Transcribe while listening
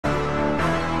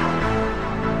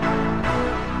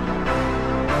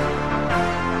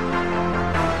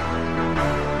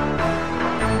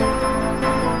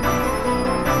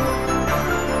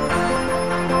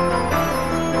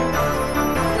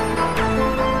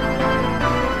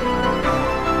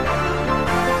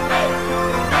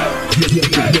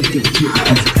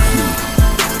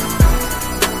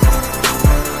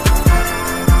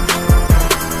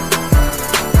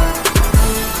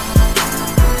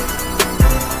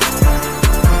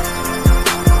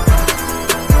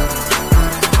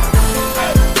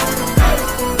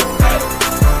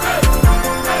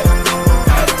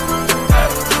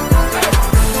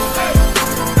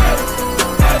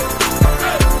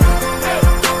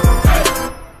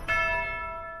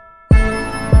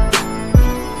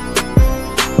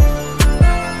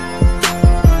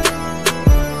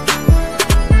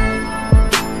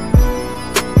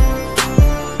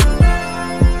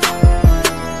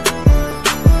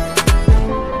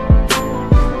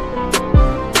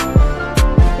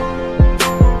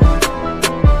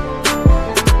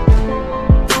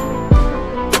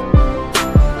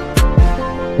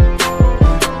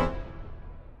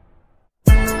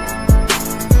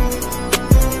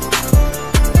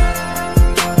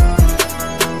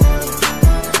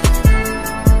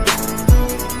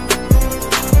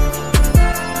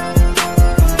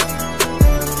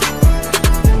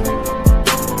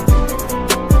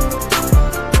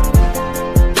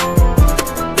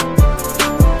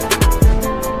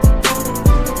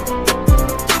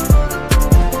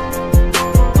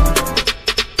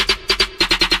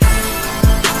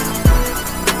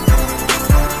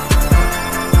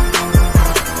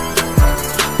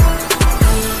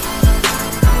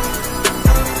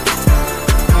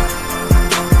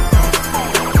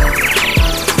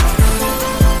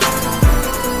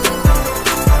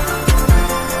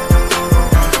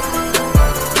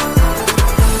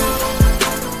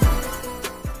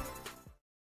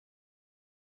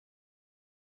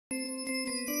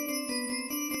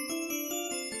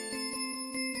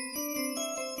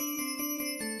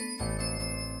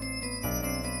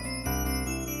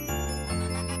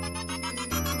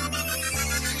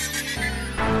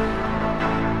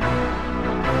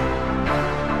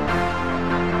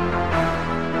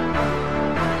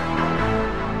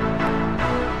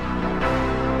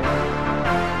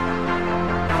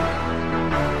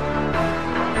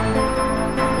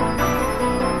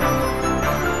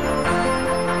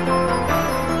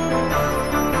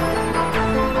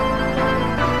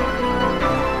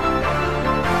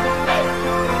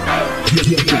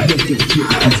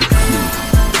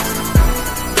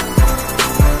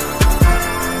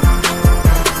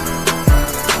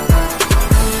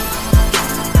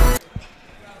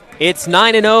It's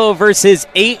 9-0 versus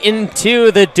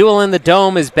 8-2. The Duel in the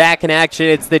Dome is back in action.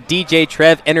 It's the DJ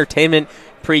Trev Entertainment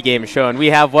pregame show, and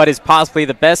we have what is possibly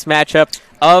the best matchup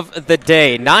of the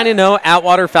day. 9-0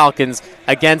 Atwater Falcons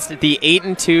against the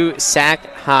 8-2 Sac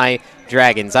High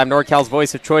Dragons. I'm NorCal's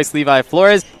voice of choice, Levi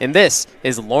Flores, and this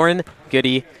is Lauren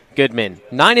Goodman.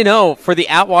 9-0 for the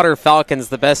Atwater Falcons,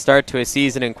 the best start to a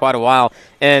season in quite a while.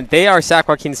 And they are Sac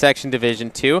Joaquin Section Division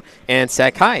 2 and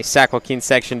Sac High Sac Joaquin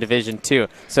Section Division 2.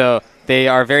 So they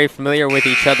are very familiar with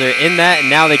each other in that, and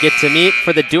now they get to meet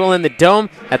for the Duel in the Dome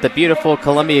at the beautiful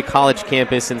Columbia College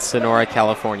campus in Sonora,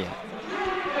 California.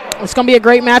 It's going to be a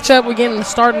great matchup. We're getting the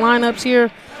starting lineups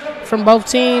here from both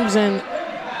teams, and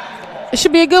it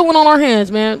should be a good one on our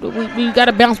hands, man. We got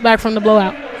to bounce back from the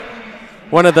blowout.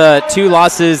 One of the two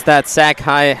losses that Sac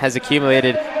High has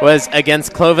accumulated was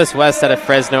against Clovis West out of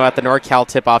Fresno at the NorCal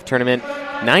tip-off tournament,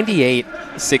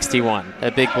 98-61. A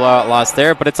big blowout loss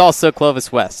there, but it's also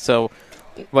Clovis West, so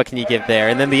what can you give there?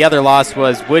 And then the other loss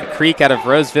was Wood Creek out of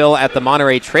Roseville at the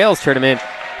Monterey Trails tournament,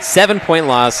 7-point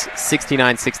loss,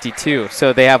 69-62.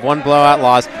 So they have one blowout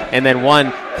loss and then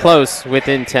one close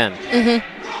within 10. Mm-hmm.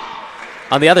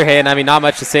 On the other hand, I mean, not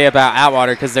much to say about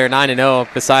Atwater because they're 9-0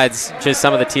 besides just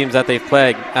some of the teams that they've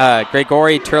played.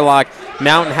 Gregory, Turlock,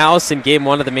 Mountain House in Game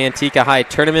 1 of the Manteca High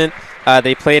Tournament.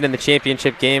 They played in the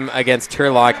championship game against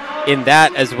Turlock in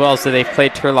that as well, so they've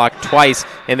played Turlock twice,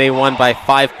 and they won by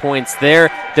 5 points there.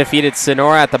 Defeated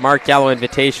Sonora at the Mark Gallo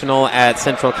Invitational at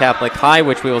Central Catholic High,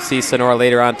 which we will see Sonora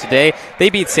later on today. They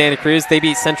beat Santa Cruz, they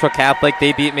beat Central Catholic,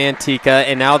 they beat Manteca,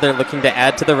 and now they're looking to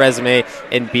add to the resume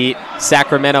and beat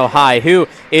Sacramento High, who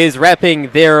is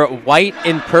repping their white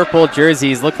and purple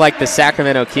jerseys. Look like the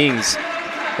Sacramento Kings.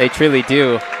 They truly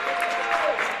do.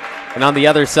 And on the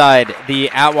other side, the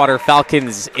Atwater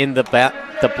Falcons in the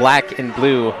black and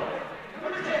blue.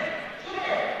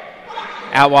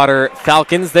 Atwater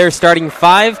Falcons, their starting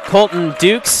five: Colton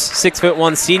Dukes,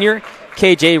 6'1" senior;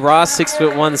 KJ Ross,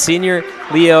 6'1" senior;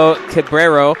 Leo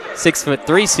Cabrero,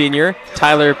 6'3" senior;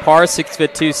 Tyler Parr,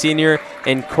 6'2" senior;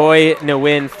 and Coy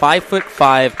Nguyen,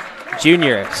 5'5"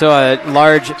 junior. So a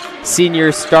large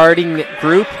senior starting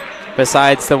group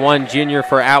besides the one junior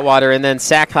for Atwater. And then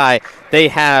Sac High, they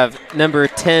have number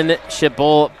 10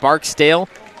 Shabul Barksdale,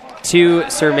 2,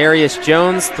 Sir Marius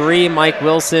Jones. 3, Mike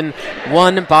Wilson.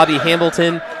 1, Bobby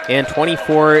Hamilton. And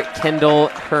 24, Kendall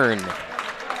Hearn.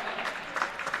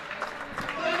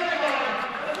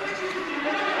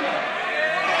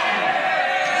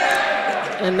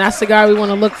 And that's the guy we want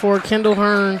to look for, Kendall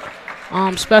Hearn.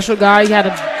 Special guy. He had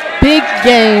a big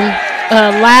game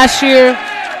last year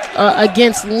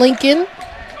against Lincoln.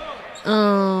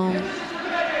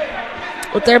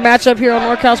 With their matchup here on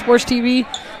NorCal Sports TV,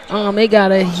 they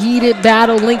got a heated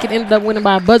battle. Lincoln ended up winning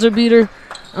by a buzzer beater.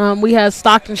 We had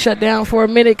Stockton shut down for a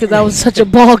minute because that was such a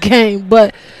ball game.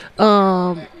 But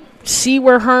see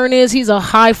where Hearn is. He's a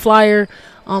high flyer.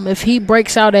 If he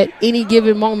breaks out at any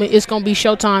given moment, it's going to be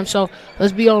showtime. So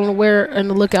let's be on the aware and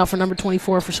the lookout for number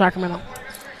 24 for Sacramento.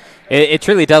 It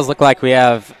truly does look like we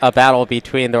have a battle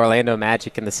between the Orlando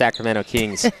Magic and the Sacramento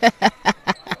Kings.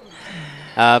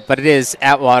 But it is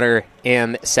Atwater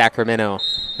and Sacramento.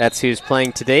 That's who's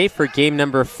playing today for game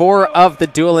number 4 of the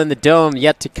Duel in the Dome.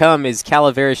 Yet to come is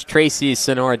Calaveras Tracy,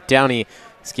 Sonora Downey.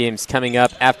 This game's coming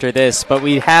up after this. But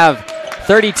we have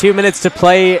 32 minutes to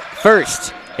play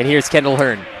first. And here's Kendall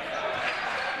Hearn. You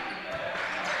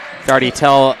can already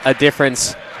tell a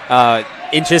difference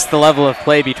in just the level of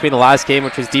play between the last game,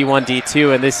 which was D1,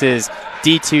 D2, and this is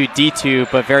D2,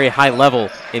 D2, but very high level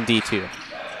in D2.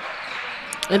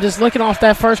 And just looking off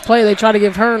that first play, they tried to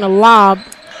give Hearn a lob,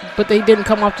 but they didn't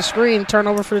come off the screen.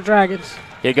 Turnover for the Dragons.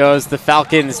 Here goes the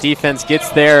Falcons. Defense gets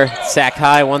there. Sack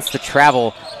High wants to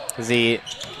travel because he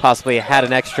possibly had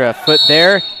an extra foot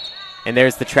there. And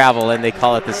there's the travel, and they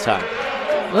call it this time.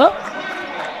 Well,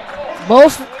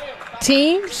 both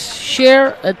teams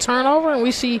share a turnover, and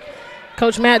we see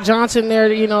Coach Matt Johnson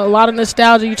there. You know, a lot of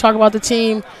nostalgia. You talk about the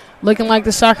team looking like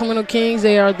the Sacramento Kings.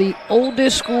 They are the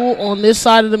oldest school on this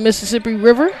side of the Mississippi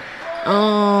River.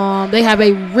 They have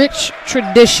a rich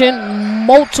tradition,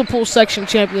 multiple section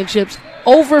championships.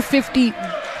 Over 50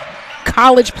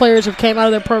 college players have came out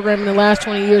of their program in the last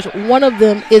 20 years. One of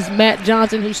them is Matt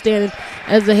Johnson, who's standing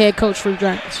as the head coach for the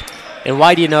Dragons. And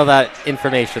why do you know that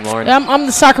information, Lauren? I'm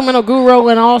the Sacramento guru,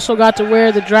 and I also got to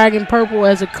wear the Dragon Purple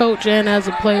as a coach and as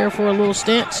a player for a little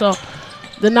stint. So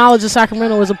the knowledge of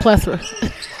Sacramento is a plethora.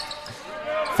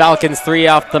 Falcons 3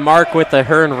 off the mark with the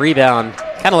Hearn rebound.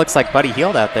 Kind of looks like Buddy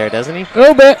Hield out there, doesn't he? A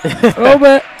little bit. A little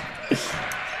bit.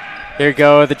 There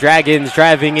go the Dragons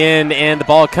driving in, and the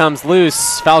ball comes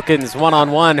loose. Falcons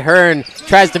one-on-one. Hearn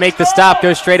tries to make the stop,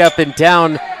 goes straight up and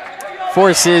down,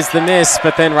 forces the miss,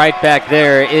 but then right back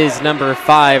there is number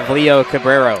 5, Leo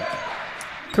Cabrero.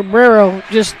 Cabrero,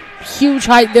 just huge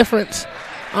height difference.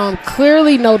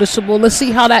 Clearly noticeable. Let's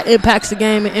see how that impacts the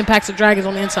game and impacts the Dragons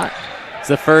on the inside. It's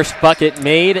the first bucket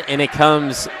made, and it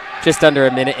comes just under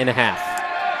a minute and a half.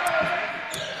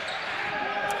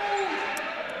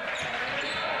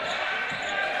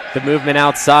 The movement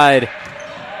outside.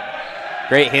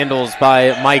 Great handles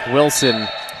by Mike Wilson,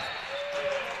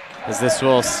 as this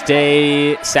will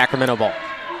stay Sacramento ball.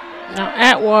 Now,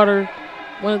 Atwater,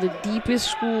 one of the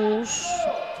deepest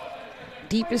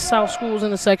South schools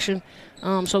in the section.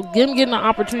 So them getting an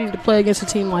opportunity to play against a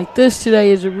team like this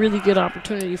today is a really good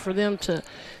opportunity for them to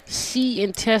see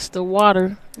and test the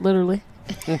water, literally.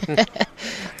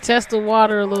 Test the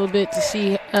water a little bit to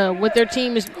see what their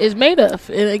team is made of.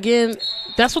 And, again,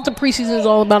 that's what the preseason is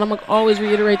all about. I'm going to always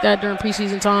reiterate that during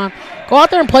preseason time. Go out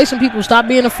there and play some people. Stop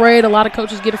being afraid. A lot of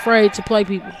coaches get afraid to play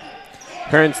people.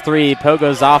 Hearn's 3,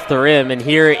 Pogo's off the rim, and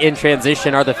here in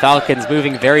transition are the Falcons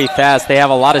moving very fast. They have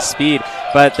a lot of speed,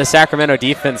 but the Sacramento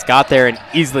defense got there and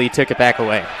easily took it back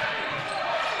away.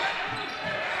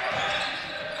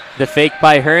 The fake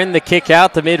by Hearn, the kick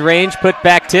out, the mid-range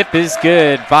put-back tip is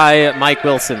good by Mike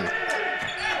Wilson.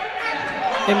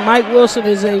 And Mike Wilson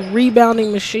is a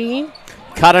rebounding machine.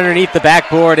 Caught underneath the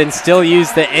backboard and still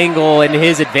used the angle in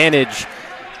his advantage.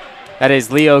 That is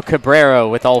Leo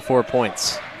Cabrero with all 4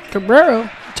 points. Cabrero,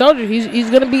 I told you, he's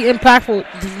going to be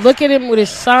impactful. Look at him with his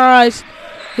size,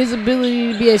 his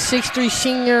ability to be a 6'3"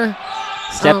 senior.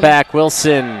 Step back,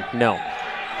 Wilson, no.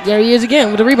 There he is again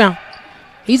with the rebound.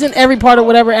 He's in every part of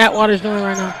whatever Atwater's doing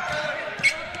right now.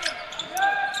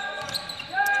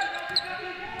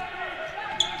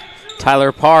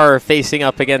 Tyler Parr facing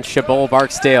up against Shabol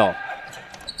Barksdale.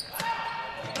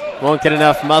 Won't get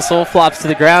enough muscle, flops to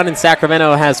the ground, and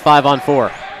Sacramento has 5 on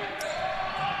 4.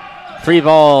 Free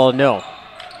ball, no.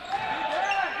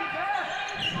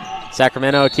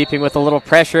 Sacramento keeping with a little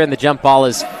pressure, and the jump ball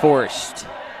is forced.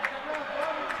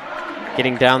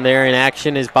 Getting down there in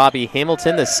action is Bobby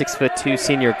Hamilton, the 6'2"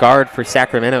 senior guard for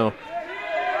Sacramento.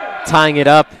 Tying it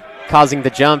up, causing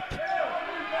the jump.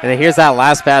 And then here's that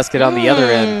last basket on the other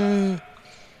end.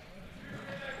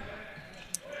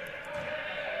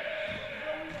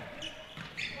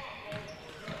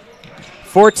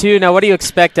 4-2. Now, what do you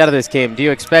expect out of this game? Do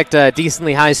you expect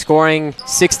decently high scoring,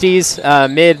 60s,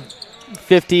 mid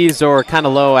 50s, or kind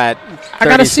of low at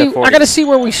 30s to 40s? I gotta see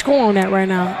where we score on that right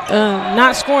now.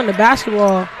 Not scoring the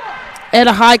basketball at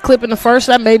a high clip in the first.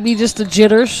 That may be just the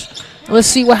jitters. Let's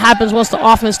see what happens once the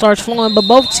offense starts flowing. But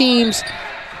both teams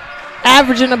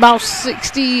averaging about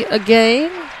 60 a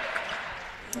game.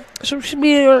 So we should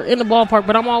be in the ballpark.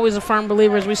 But I'm always a firm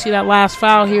believer as we see that last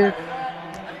foul here.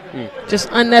 Just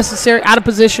unnecessary, out of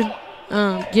position.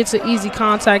 Gets an easy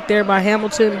contact there by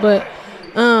Hamilton. But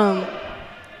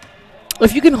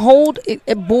if you can hold it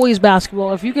at boys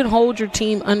basketball, if you can hold your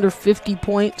team under 50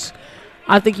 points,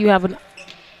 I think you have an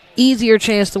easier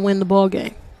chance to win the ball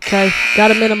game. Okay, got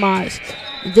to minimize.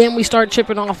 Then we start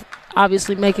chipping off,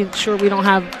 obviously making sure we don't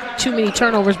have too many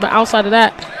turnovers. But outside of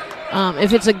that,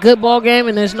 if it's a good ball game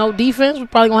and there's no defense, we're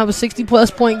probably going to have a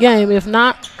 60-plus point game. If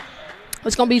not,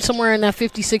 it's going to be somewhere in that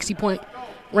 50, 60-point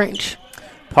range.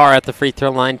 Parr at the free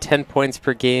throw line, 10 points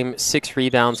per game, 6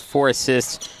 rebounds, 4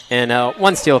 assists, and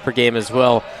 1 steal per game as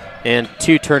well, and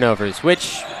 2 turnovers,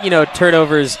 which,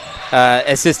 turnovers,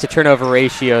 assist to turnover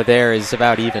ratio there is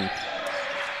about even.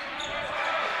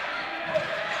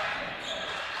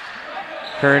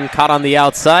 Hearn caught on the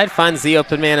outside, finds the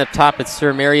open man up top. It's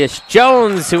Sir Marius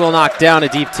Jones who will knock down a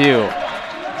deep 2.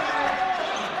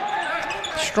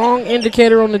 Strong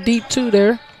indicator on the deep 2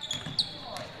 there.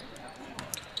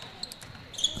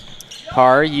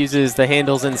 Parr uses the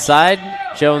handles inside.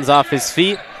 Jones off his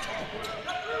feet.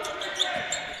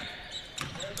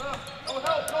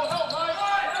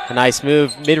 A nice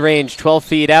move, mid-range, 12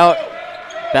 feet out.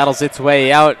 Battles its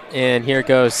way out, and here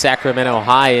goes Sacramento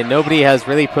High. And nobody has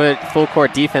really put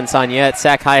full-court defense on yet.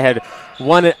 Sac High had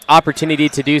one opportunity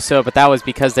to do so, but that was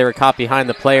because they were caught behind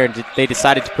the player, and they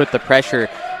decided to put the pressure.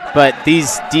 But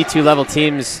these D2 level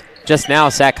teams, just now,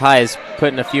 Sac High is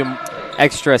putting a few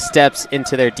extra steps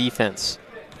into their defense.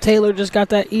 Taylor just got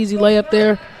that easy layup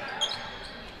there.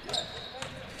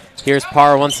 Here's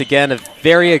Parr once again, a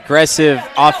very aggressive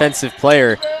offensive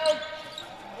player,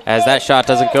 as that shot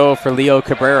doesn't go for Leo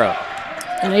Cabrera.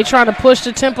 And they trying to push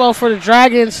the tempo for the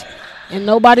Dragons, and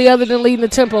nobody other than leading the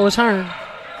tempo is Hearn.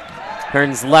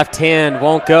 Hearn's left hand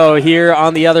won't go here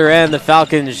on the other end. The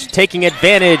Falcons taking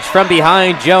advantage from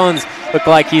behind. Jones looked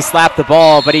like he slapped the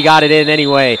ball, but he got it in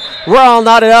anyway. We're all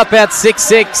knotted up at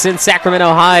 6-6, and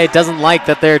Sacramento High doesn't like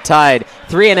that they're tied.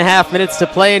 3.5 minutes to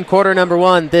play in quarter number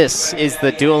 1. This is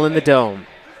the Duel in the Dome.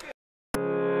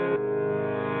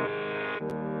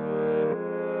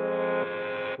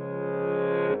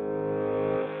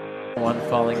 One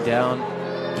falling down.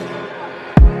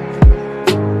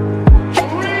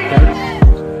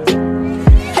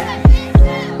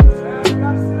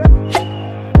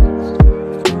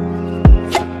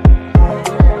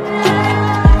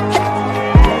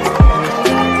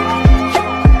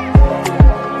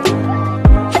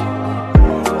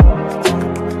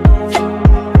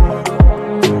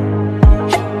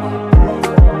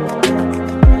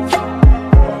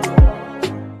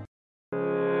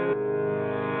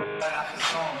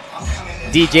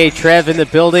 DJ Trev in the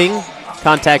building.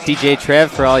 Contact DJ Trev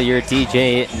for all your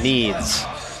DJ needs.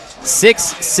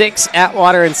 6-6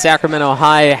 Atwater and Sacramento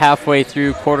High halfway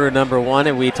through quarter number 1,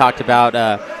 and we talked about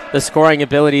the scoring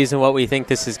abilities and what we think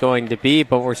this is going to be,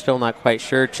 but we're still not quite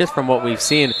sure just from what we've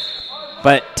seen.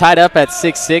 But tied up at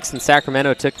 6-6, and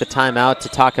Sacramento took the timeout to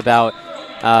talk about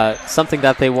something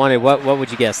that they wanted. What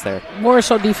would you guess there? More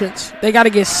so defense. They got to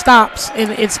get stops,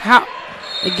 and it's how.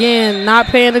 Again, not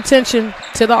paying attention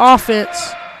to the offense.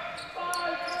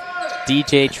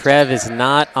 DJ Trev is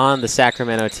not on the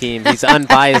Sacramento team. He's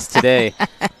unbiased today.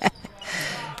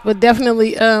 But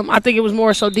definitely, I think it was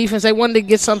more so defense. They wanted to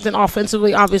get something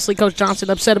offensively. Obviously, Coach Johnson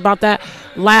upset about that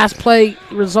last play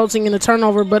resulting in a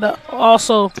turnover. But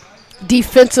also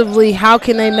defensively, how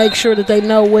can they make sure that they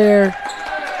know where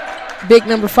big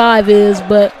number 5 is?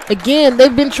 But, again,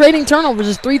 they've been trading turnovers.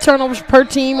 There's 3 turnovers per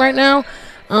team right now.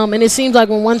 And it seems like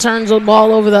when one turns the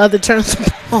ball over, the other turns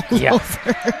the ball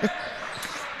over.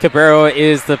 Cabrero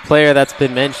is the player that's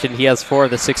been mentioned. He has 4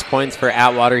 of the 6 points for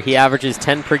Atwater. He averages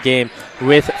 10 per game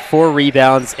with 4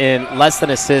 rebounds and less than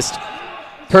assist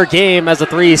per game as a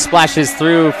 3 splashes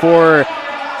through for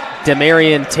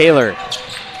Demarion Taylor.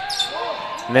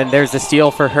 And then there's the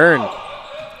steal for Hearn.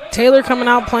 Taylor coming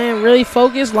out playing really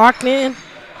focused, locked in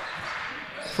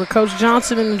for Coach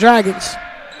Johnson and the Dragons.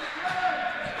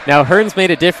 Now, Hearn's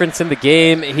made a difference in the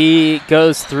game. He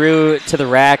goes through to the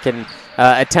rack and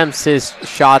attempts his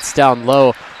shots down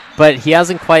low, but he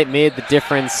hasn't quite made the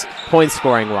difference point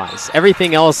scoring wise.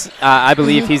 Everything else, I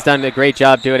believe he's done a great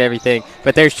job doing everything,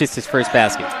 but there's just his first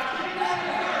basket.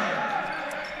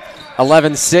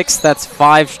 11-6, that's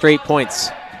 5 straight points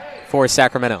for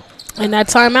Sacramento. And that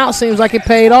timeout seems like it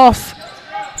paid off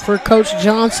for Coach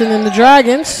Johnson and the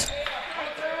Dragons.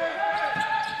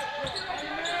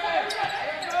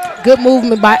 Good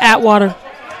movement by Atwater.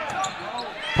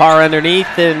 Parr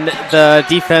underneath, and the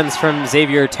defense from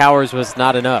Xavier Towers was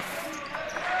not enough.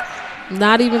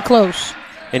 Not even close.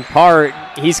 And Parr,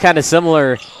 he's kind of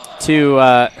similar to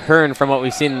Hearn from what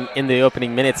we've seen in the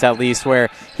opening minutes at least, where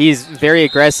he's very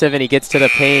aggressive and he gets to the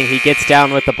paint, he gets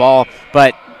down with the ball,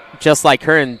 but just like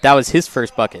Hearn, that was his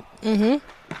first bucket. And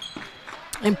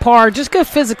Parr, just good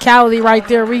physicality right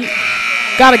there. We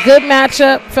got a good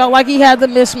matchup, felt like he had the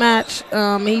mismatch.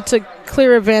 He took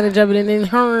clear advantage of it, and then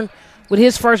Hearn with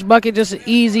his first bucket, just an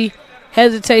easy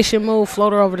hesitation move,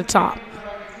 floater over the top.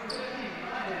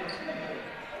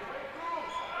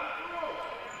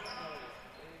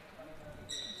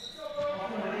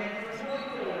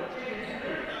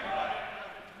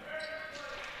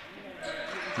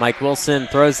 Mike Wilson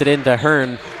throws it into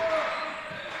Hearn,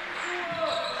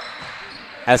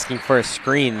 asking for a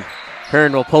screen.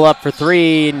 Hearn will pull up for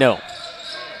 3. No.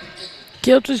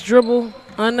 Killed his dribble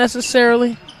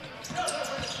unnecessarily.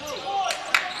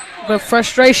 But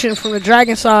frustration from the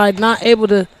Dragon side, not able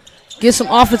to get some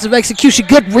offensive execution.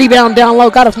 Good rebound down low.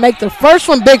 Got to make the first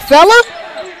one, big fella.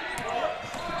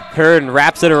 Hearn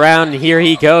wraps it around, and here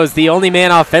he goes. The only man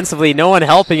offensively, no one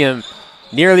helping him.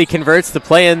 Nearly converts the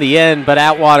play in the end, but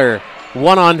Atwater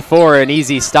 1-on-4, an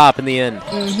easy stop in the end.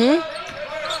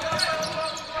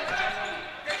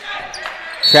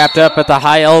 Trapped up at the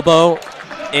high elbow,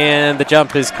 and the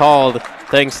jump is called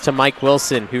thanks to Mike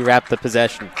Wilson, who wrapped the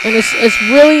possession. And it's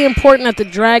really important that the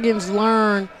Dragons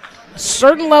learn a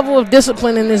certain level of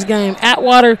discipline in this game.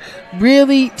 Atwater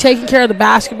really taking care of the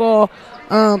basketball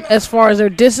as far as their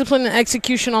discipline and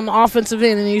execution on the offensive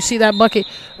end. And you see that bucket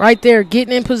right there,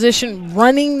 getting in position,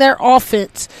 running their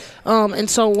offense. And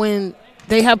so when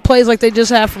they have plays like they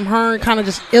just had from Hearn, kind of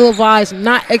just ill-advised,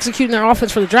 not executing their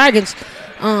offense for the Dragons,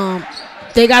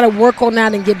 they got to work on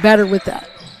that and get better with that.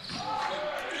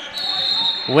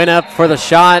 Went up for the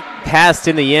shot, passed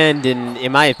in the end, and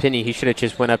in my opinion, he should have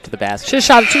just went up to the basket. Should have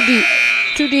shot it too deep.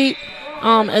 Too deep.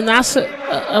 And that's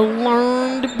a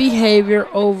learned behavior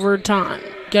over time,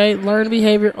 okay? Learned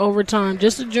behavior over time.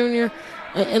 Just a junior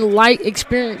and light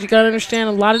experience. You got to understand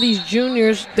a lot of these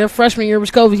juniors, their freshman year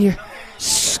was COVID year.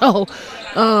 So.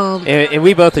 And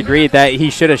we both agreed that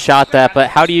he should have shot that, but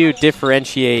how do you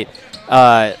differentiate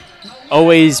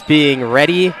always being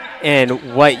ready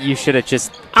and what you should have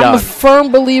just done? I'm a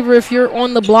firm believer if you're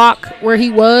on the block where he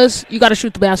was, you got to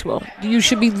shoot the basketball. You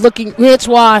should be looking. That's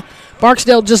why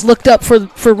Barksdale just looked up for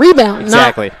rebound,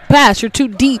 exactly. Not pass. You're too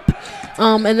deep.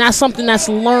 And that's something that's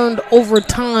learned over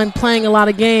time playing a lot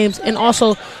of games. And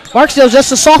also, Barksdale's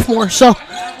just a sophomore, so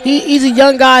he's a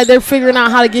young guy. They're figuring out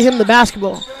how to get him the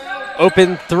basketball.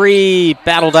 Open 3,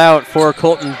 battled out for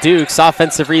Colton Dukes.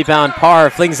 Offensive rebound, Parr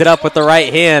flings it up with the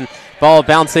right hand. Ball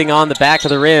bouncing on the back of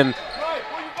the rim.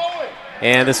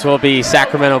 And this will be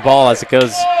Sacramento ball as it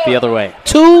goes the other way.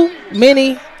 Too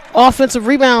many offensive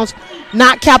rebounds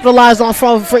not capitalized on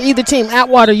for either team.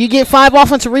 Atwater, you get 5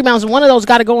 offensive rebounds, and one of those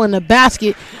got to go in the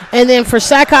basket. And then for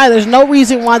Sakai, there's no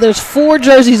reason why there's 4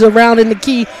 jerseys around in the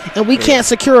key, and we can't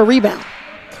secure a rebound.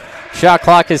 Shot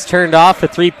clock is turned off. A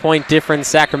 3-point difference.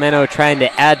 Sacramento trying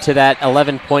to add to that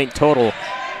 11-point total.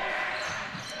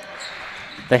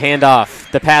 The handoff,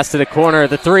 the pass to the corner,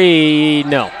 the 3,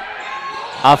 no.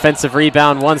 Offensive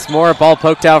rebound once more. Ball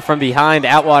poked out from behind.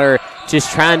 Atwater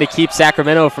just trying to keep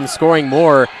Sacramento from scoring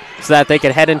more so that they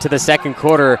could head into the second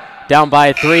quarter down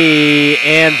by 3,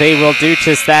 and they will do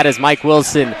just that as Mike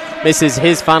Wilson misses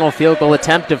his final field goal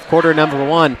attempt of quarter number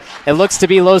 1. It looks to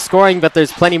be low scoring, but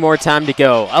there's plenty more time to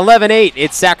go. 11-8,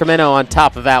 it's Sacramento on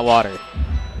top of Atwater.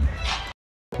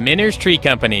 Minner's Tree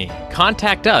Company.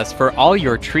 Contact us for all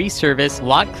your tree service,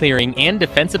 lot clearing, and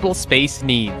defensible space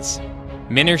needs.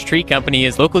 Minner's Tree Company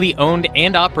is locally owned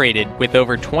and operated with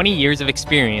over 20 years of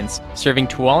experience serving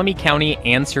Tuolumne County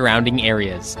and surrounding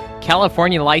areas.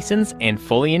 California licensed and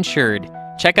fully insured.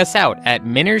 Check us out at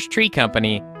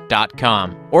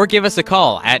minnerstreecompany.com or give us a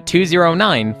call at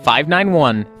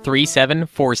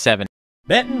 209-591-3747.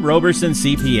 Benton Roberson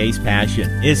CPA's passion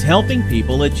is helping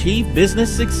people achieve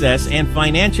business success and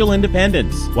financial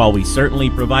independence. While we certainly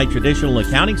provide traditional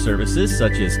accounting services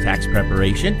such as tax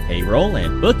preparation, payroll,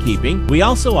 and bookkeeping, we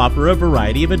also offer a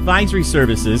variety of advisory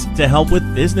services to help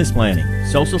with business planning,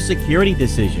 Social Security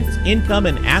decisions, income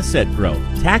and asset growth,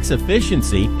 tax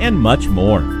efficiency, and much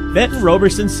more. Benton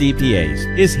Roberson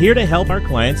CPAs is here to help our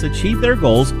clients achieve their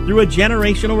goals through a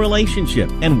generational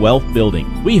relationship and wealth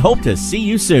building. We hope to see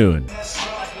you soon.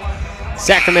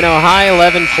 Sacramento High,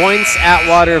 11 points.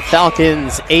 Atwater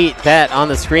Falcons, 8. That on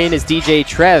the screen is DJ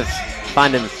Trev.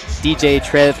 Find him, DJ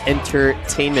Trev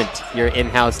Entertainment, your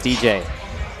in-house DJ.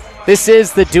 This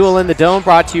is the Duel in the Dome,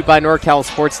 brought to you by NorCal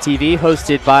Sports TV,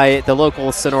 hosted by the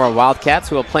local Sonora Wildcats,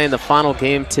 who will play in the final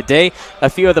game today. A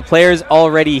few of the players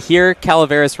already here.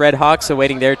 Calaveras Redhawks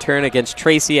awaiting their turn against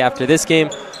Tracy after this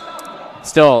game.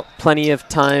 Still plenty of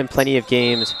time, plenty of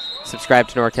games. Subscribe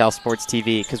to NorCal Sports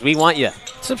TV because we want you.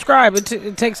 Subscribe.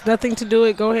 It takes nothing to do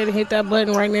it. Go ahead and hit that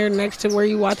button right there next to where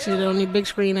you watching it on your big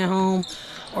screen at home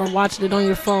or watching it on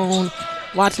your phone,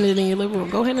 watching it in your living room.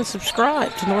 Go ahead and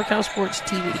subscribe to NorCal Sports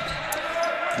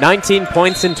TV. 19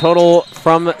 points in total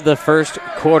from the first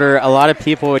quarter. A lot of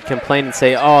people would complain and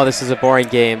say, oh, this is a boring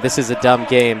game. This is a dumb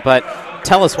game. But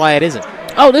tell us why it isn't.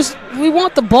 Oh, we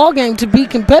want the ball game to be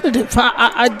competitive.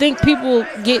 I think people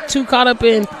get too caught up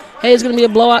in, hey, it's going to be a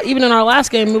blowout. Even in our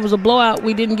last game, it was a blowout.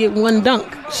 We didn't get one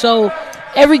dunk. So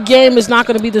every game is not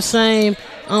going to be the same.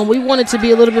 We want it to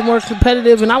be a little bit more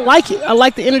competitive, and I like it. I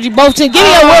like the energy both teams. Give me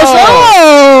a Wilson.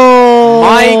 Oh!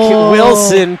 Mike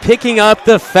Wilson picking up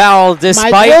the foul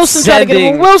despite Mike Wilson trying to get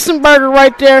him a Wilson burger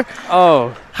right there.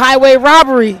 Oh. Highway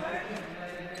robbery.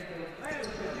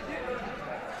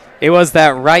 It was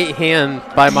that right hand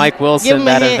by Mike Wilson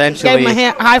that eventually. Gave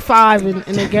him a high five, and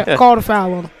they called a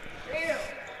foul on him.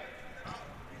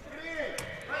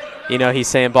 You know, he's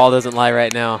saying ball doesn't lie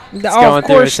right now. It's going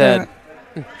through his head.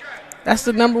 That's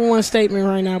the number one statement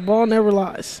right now. Ball never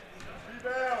lies.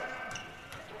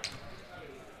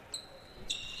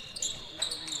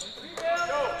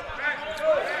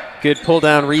 Good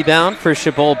pull-down rebound for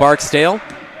Chabot Barksdale.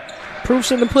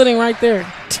 Proof's in the pudding right there.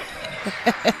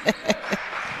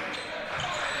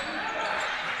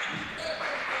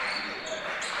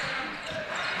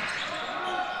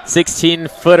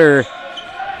 $16-footer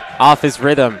off his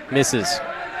rhythm, misses.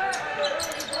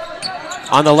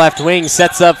 On the left wing,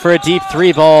 sets up for a deep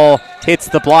three ball, hits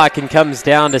the block and comes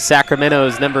down to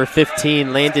Sacramento's number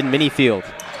 15, Landon Minifield.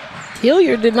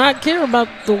 Hilliard did not care about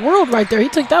the world right there. He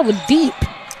took that one deep.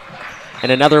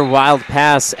 And another wild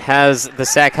pass has the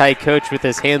Sac High coach with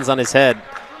his hands on his head.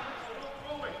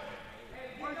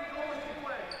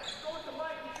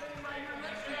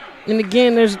 And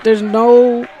again, there's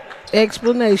no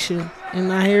explanation.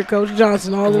 And I hear Coach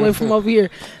Johnson all the way from over here.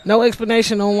 No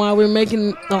explanation on why we're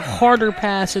making the harder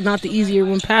pass and not the easier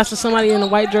one. Pass to somebody in a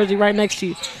white jersey right next to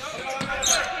you.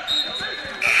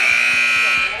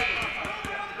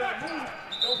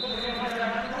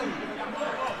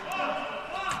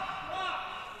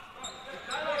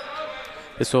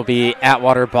 This will be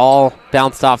Atwater ball,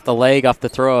 bounced off the leg, off the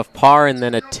throw of Parr, and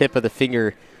then a tip of the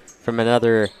finger from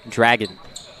another Dragon.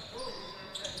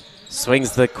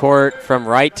 Swings the court from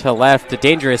right to left. A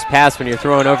dangerous pass when you're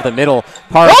throwing over the middle.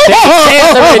 Parr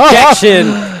stands the rejection.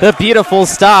 The beautiful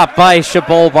stop by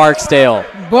Chabot Barksdale.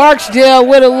 Barksdale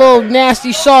with a little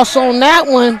nasty sauce on that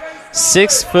one.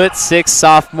 6'6"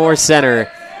 sophomore center.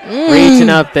 Reaching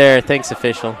up there. Thanks,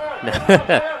 official.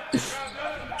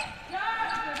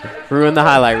 Ruined the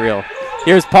highlight reel.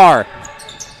 Here's Parr.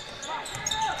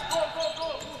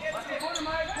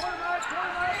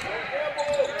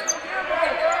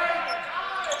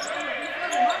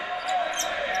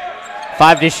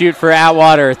 Five to shoot for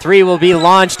Atwater. Three will be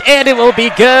launched, and it will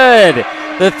be good.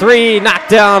 The three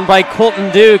knocked down by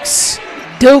Colton Dukes.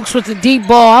 Dukes with the deep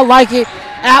ball. I like it.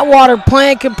 Atwater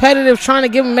playing competitive, trying to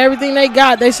give them everything they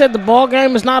got. They said the ball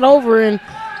game is not over, and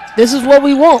this is what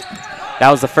we want. That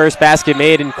was the first basket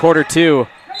made in quarter two,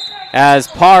 as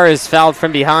Parr is fouled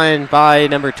from behind by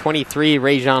number 23,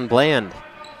 Rajon Bland.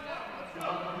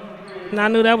 And I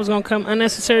knew that was going to come.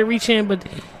 Unnecessary reach in, but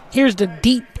here's the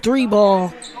deep three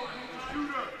ball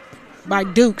by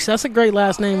Dukes. That's a great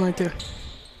last name right there.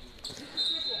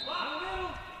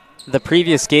 The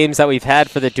previous games that we've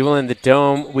had for the Duel in the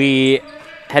Dome, we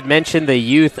had mentioned the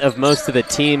youth of most of the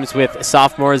teams with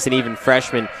sophomores and even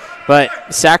freshmen. But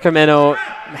Sacramento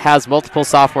has multiple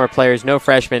sophomore players, no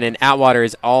freshmen, and Atwater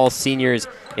is all seniors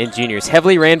and juniors.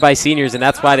 Heavily ran by seniors, and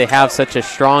that's why they have such a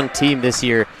strong team this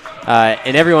year,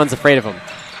 and everyone's afraid of them.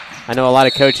 I know a lot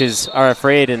of coaches are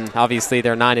afraid, and obviously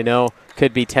they're 9-0.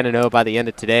 Could be 10-0 by the end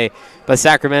of today. But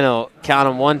Sacramento, count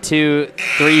them 1, 2,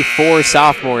 3, 4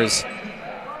 sophomores.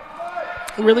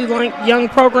 Really young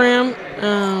program.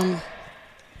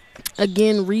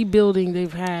 Again, rebuilding.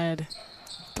 They've had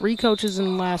 3 coaches in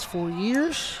the last 4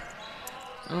 years.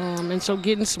 And so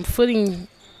getting some footing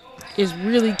is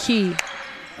really key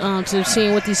to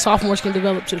seeing what these sophomores can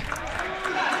develop to.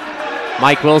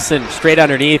 Mike Wilson straight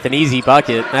underneath, an easy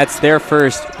bucket. That's their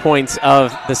first points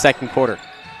of the second quarter.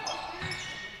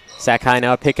 Sakai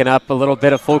now picking up a little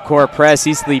bit of full court press,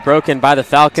 easily broken by the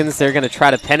Falcons. They're going to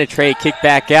try to penetrate, kick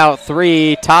back out,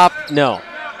 three, top, no.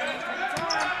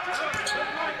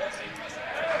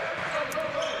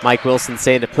 Mike Wilson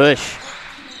saying to push.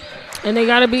 And they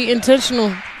got to be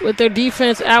intentional with their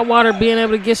defense. Atwater being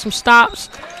able to get some stops.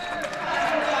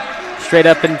 Straight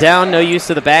up and down, no use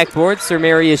of the backboard. Sir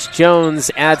Marius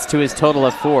Jones adds to his total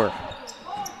of 4.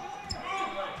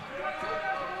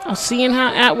 Seeing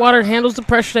how Atwater handles the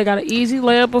pressure. They got an easy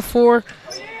layup before.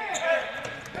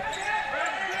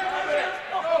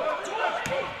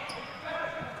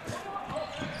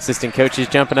 Assistant coaches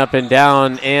jumping up and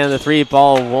down, and the 3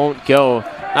 ball won't go.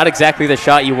 Not exactly the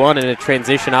shot you want in a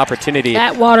transition opportunity.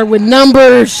 Atwater with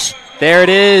numbers. There it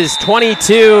is,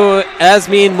 22.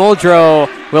 Asmin Muldrow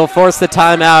will force the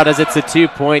timeout as it's a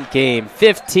 2-point game.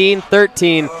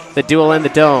 15-13, the Duel in the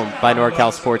Dome by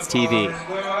NorCal Sports TV.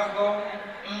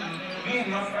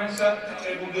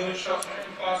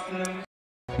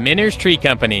 Minners Tree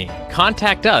Company.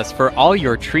 Contact us for all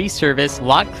your tree service,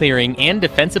 lot clearing, and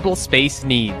defensible space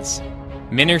needs.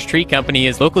 Minners Tree Company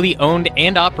is locally owned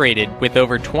and operated with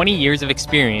over 20 years of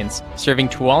experience serving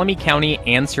Tuolumne County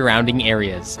and surrounding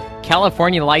areas.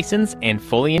 California licensed and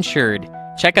fully insured.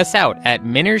 Check us out at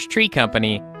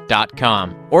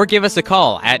minnerstreecompany.com or give us a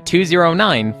call at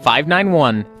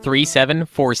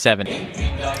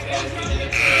 209-591-3747.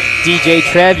 DJ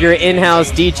Trev, your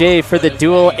in-house DJ for the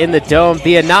Duel in the Dome,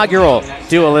 the inaugural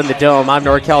Duel in the Dome. I'm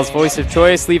NorCal's voice of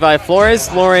choice, Levi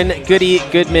Flores. Lauren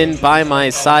Goodman by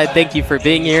my side. Thank you for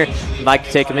being here. I'd like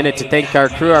to take a minute to thank our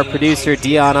crew, our producer,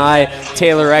 Dion I,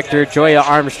 Taylor Rector, Joya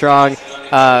Armstrong,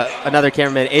 another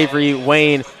cameraman, Avery,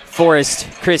 Wayne, Forrest,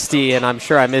 Christie, and I'm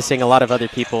sure I'm missing a lot of other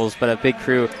people's, but a big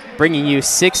crew bringing you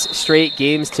 6 straight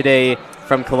games today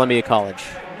from Columbia College.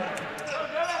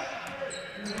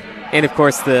 And, of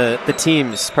course, the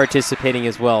teams participating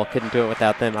as well. Couldn't do it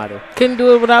without them either. Couldn't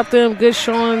do it without them. Good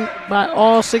showing by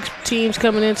all 6 teams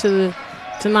coming into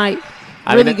tonight.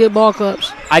 Really good ball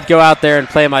clubs. I'd go out there and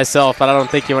play myself, but I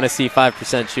don't think you want to see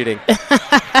 5% shooting.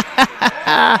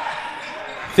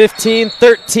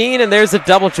 15-13, and there's a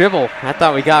double dribble. I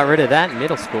thought we got rid of that in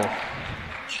middle school.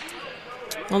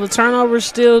 Well, the turnover is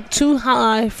still too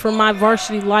high for my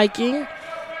varsity liking.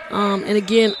 And,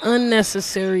 again,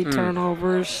 unnecessary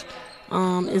turnovers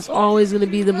is always going to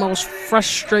be the most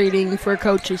frustrating for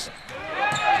coaches.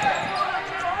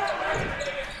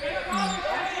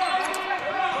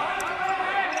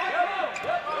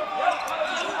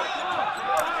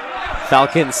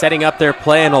 Falcons setting up their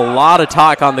play, and a lot of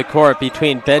talk on the court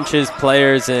between benches,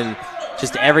 players, and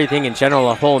just everything in general,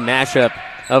 a whole mashup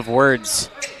of words.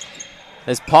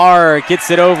 As Parr gets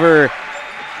it over,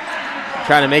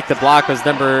 trying to make the block was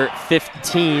number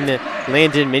 15,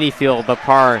 Landon Minifield, but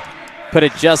Parr put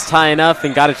it just high enough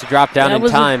and got it to drop down in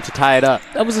time to tie it up.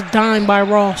 That was a dime by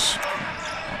Ross.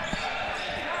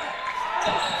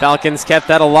 Falcons kept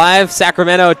that alive.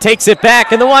 Sacramento takes it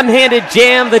back, and the one-handed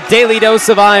jam, the daily dose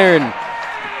of iron.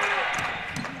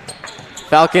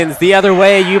 Falcons the other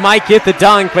way. You might get the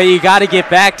dunk, but you got to get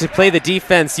back to play the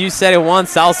defense. You said it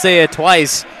once, I'll say it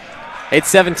twice. It's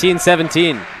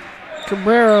 17-17.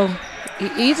 Cabrero,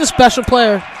 he's a special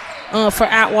player for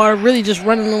Atwater, really just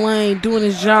running the lane, doing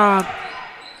his job.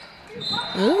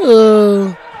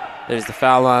 Ooh. There's the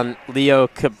foul on Leo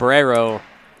Cabrero.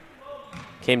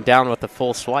 Came down with a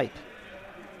full swipe.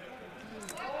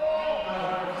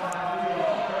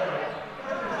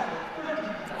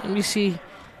 Let me see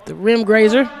the rim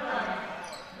grazer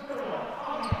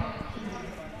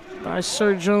by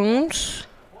Sir Jones.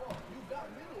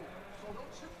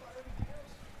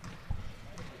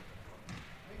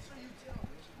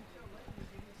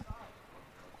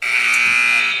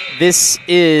 This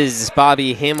is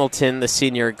Bobby Hamilton, the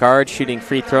senior guard, shooting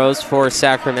free throws for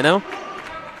Sacramento.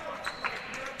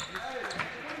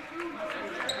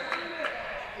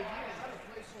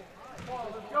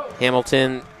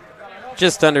 Hamilton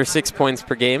just under 6 points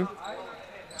per game.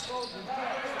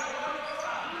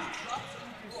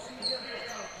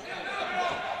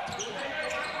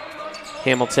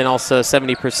 Hamilton also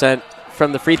 70%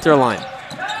 from the free throw line.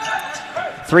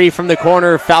 3 from the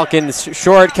corner, Falcons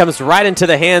short, comes right into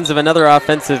the hands of another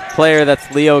offensive player.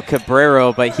 That's Leo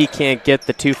Cabrero, but he can't get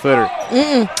the 2-footer.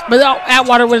 But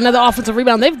Atwater with another offensive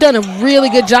rebound. They've done a really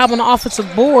good job on the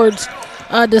offensive boards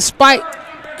despite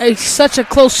such a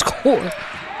close score.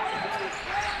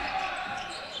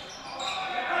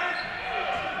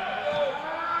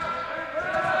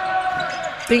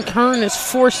 I think Hearn is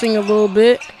forcing a little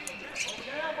bit.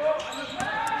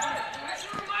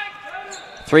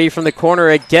 3 from the corner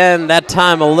again, that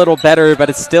time a little better, but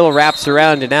it still wraps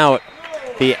around and out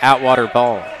the Atwater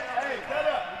ball.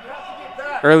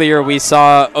 earlier we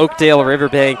saw Oakdale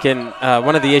Riverbank, and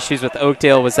one of the issues with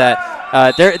Oakdale was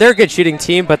that they're a good shooting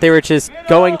team, but they were just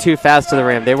going too fast to the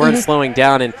rim. They weren't slowing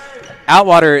down, and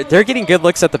Atwater, they're getting good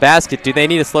looks at the basket. Do they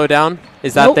need to slow down?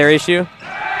 Is that their issue?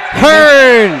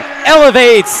 Hearn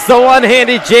elevates the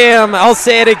one-handed jam. I'll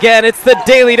say it again. It's the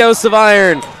daily dose of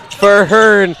iron for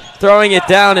Hearn, throwing it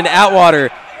down, and Atwater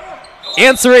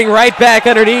answering right back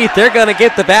underneath. They're going to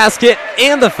get the basket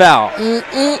and the foul.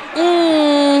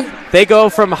 They go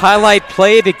from highlight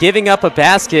play to giving up a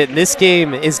basket, and this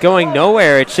game is going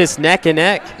nowhere. It's just neck and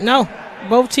neck. No,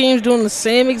 both teams doing the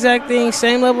same exact thing,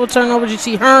 same level of turnovers. You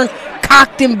see Hearn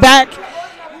cocked him back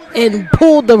and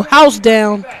pulled the house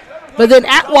down. But then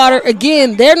Atwater,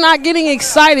 again, they're not getting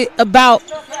excited about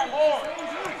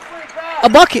a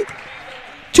bucket.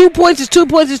 2 points is 2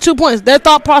 points is 2 points. Their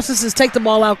thought process is take the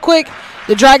ball out quick.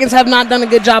 The Dragons have not done a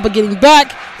good job of getting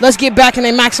back. Let's get back, and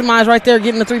they maximize right there,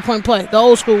 getting the three-point play, the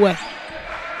old school way.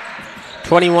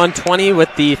 21-20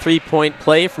 with the three-point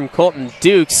play from Colton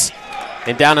Dukes.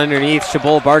 And down underneath,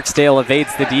 Chabot Barksdale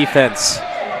evades the defense.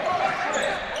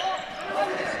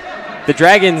 The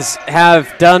Dragons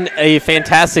have done a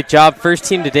fantastic job. First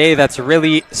team today that's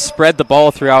really spread the ball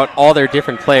throughout all their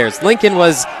different players. Lincoln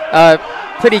was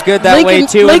pretty good that way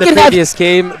too in the previous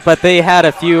game, but they had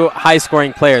a few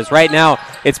high-scoring players. Right now,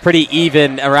 it's pretty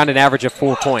even, around an average of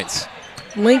 4 points.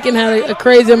 Lincoln had a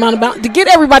crazy amount of bounce. To get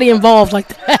everybody involved like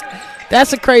that,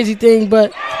 that's a crazy thing,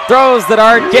 but throws the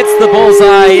dart, gets the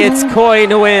bullseye. It's Coy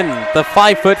Nguyen, the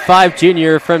 5'5"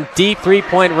 junior from deep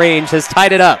three-point range, has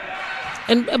tied it up.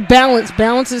 And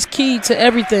balance is key to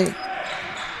everything.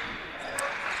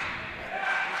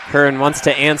 Hearn wants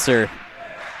to answer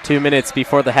 2 minutes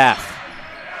before the half.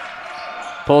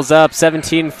 Pulls up,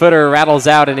 17-footer, rattles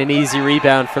out, and an easy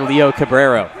rebound for Leo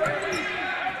Cabrero.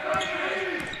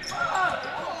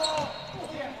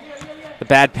 The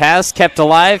bad pass kept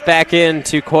alive, back in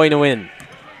to Coy Nguyen.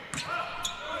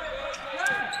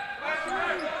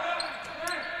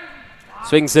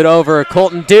 Swings it over,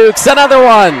 Colton Dukes, another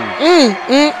one.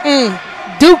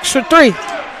 Dukes for three.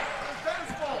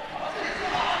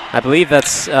 I believe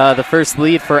that's the first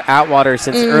lead for Atwater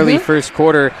since early first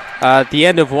quarter. At the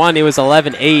end of one, it was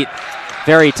 11-8.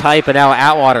 Very tight, but now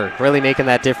Atwater really making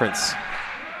that difference.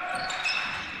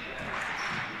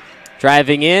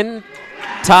 Driving in,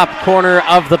 top corner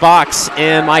of the box,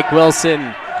 and Mike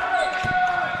Wilson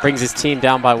brings his team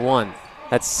down by one.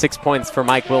 That's 6 points for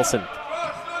Mike Wilson.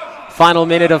 Final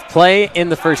minute of play in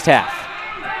the first half.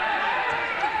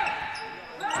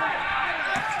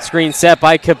 Screen set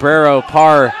by Cabrero.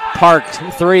 Parked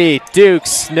three.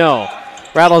 Dukes, no.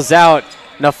 Rattles out.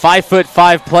 And a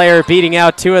 5'5" player beating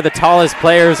out two of the tallest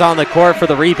players on the court for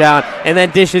the rebound, and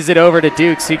then dishes it over to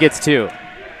Dukes, who gets two.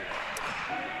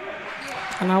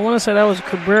 And I want to say that was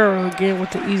Cabrero again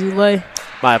with the easy lay.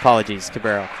 My apologies,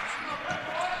 Cabrero.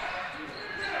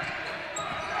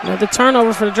 Another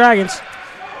turnover for the Dragons.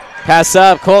 Pass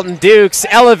up, Colton Dukes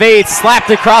elevates, slapped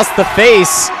across the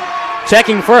face.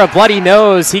 Checking for a bloody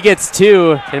nose. He gets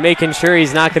two, and making sure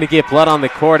he's not going to get blood on the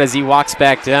court as he walks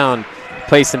back down.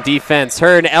 Play some defense.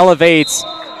 Hearn elevates,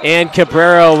 and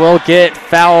Cabrero will get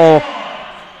foul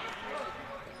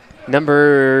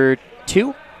number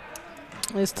 2.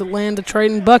 It's to land the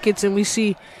trading buckets, and we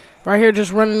see right here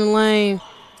just running the lane.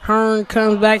 Hearn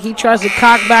comes back. He tries to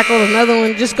cock back on another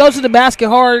one. Just goes to the basket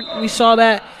hard. We saw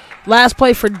that last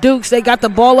play for Dukes. They got the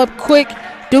ball up quick.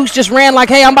 Dukes just ran like,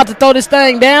 hey, I'm about to throw this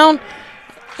thing down,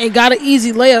 and got an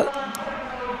easy layup.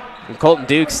 And Colton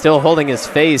Dukes still holding his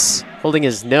face, holding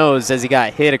his nose as he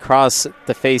got hit across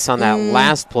the face on that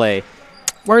last play.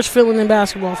 Worst feeling in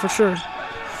basketball for sure.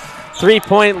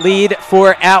 3-point lead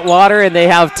for Atwater, and they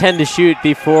have 10 to shoot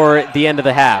before the end of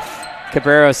the half.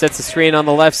 Cabrero sets the screen on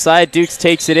the left side. Dukes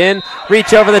takes it in.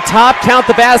 Reach over the top, count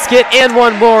the basket, and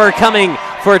one more coming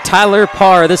for Tyler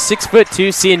Parr, the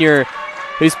 6'2" senior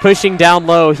who's pushing down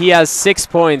low. He has 6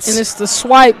 points. And it's the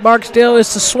swipe, Barksdale.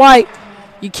 It's the swipe.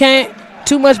 You can't,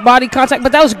 too much body contact,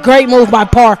 but that was a great move by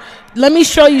Parr. Let me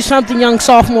show you something, young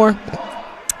sophomore.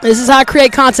 This is how I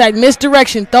create contact.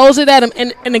 Misdirection, throws it at him,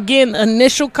 and again,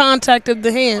 initial contact of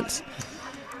the hands.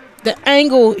 The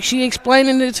angle, she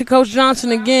explaining it to Coach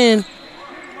Johnson again.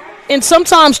 And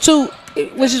sometimes, too,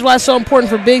 which is why it's so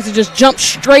important for bigs to just jump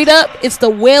straight up, it's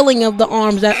the wailing of the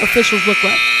arms that officials look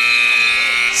like.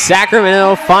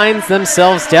 Sacramento finds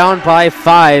themselves down by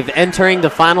 5, entering the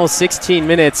final 16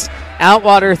 minutes.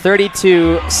 Atwater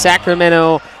 32,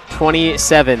 Sacramento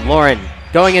 27. Lauren,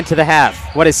 going into the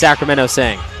half, what is Sacramento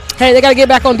saying? Hey, they got to get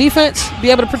back on defense, be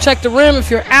able to protect the rim.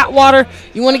 If you're Atwater,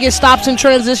 you want to get stops in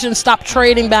transition, stop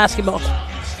trading basketballs.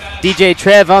 DJ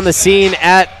Trev on the scene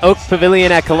at Oak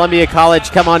Pavilion at Columbia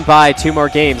College. Come on by. 2 more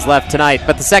games left tonight,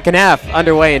 but the second half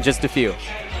underway in just a few.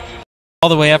 All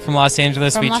the way up from Los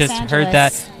Angeles. From we Los just Angeles. heard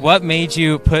that. What made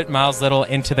you put Miles Little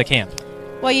into the camp?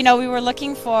 Well, you know, we were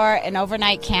looking for an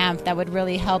overnight camp that would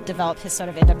really help develop his sort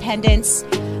of independence.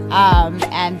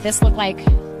 And this looked like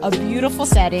a beautiful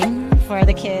setting for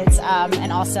the kids,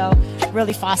 and also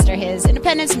really foster his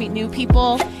independence, meet new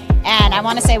people. And I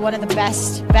want to say one of the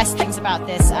best things about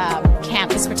this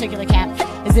camp, this particular camp,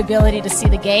 is the ability to see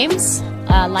the games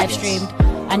live streamed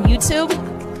on YouTube.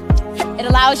 It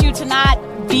allows you to not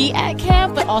be at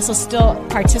camp, but also still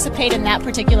participate in that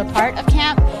particular part of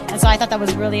camp. And so I thought that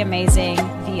was really amazing.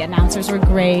 The announcers were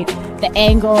great. The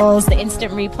angles, the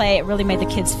instant replay, it really made the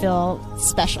kids feel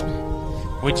special.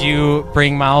 Would you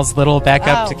bring Miles Little back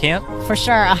up to camp? For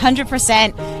sure,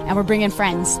 100%, and we're bringing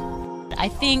friends. I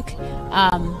think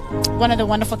one of the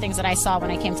wonderful things that I saw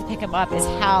when I came to pick him up is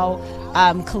how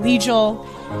collegial,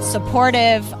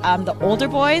 supportive the older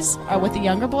boys are with the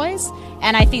younger boys.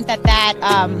 And I think that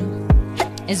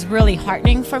is really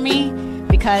heartening for me,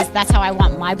 because that's how I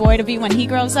want my boy to be when he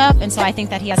grows up. And so I think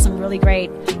that he has some really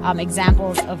great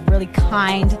examples of really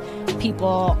kind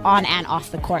people on and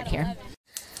off the court here.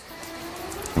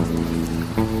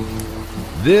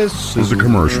 This is a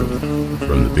commercial.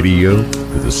 From the video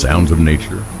to the sounds of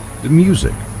nature, the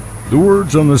music, the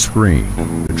words on the screen,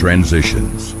 the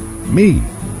transitions, me,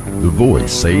 the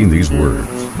voice saying these words.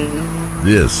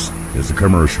 This is a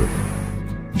commercial.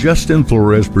 Justin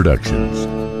Flores Productions.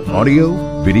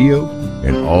 Audio, video,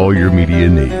 and all your media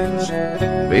needs.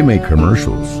 They make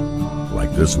commercials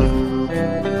like this one.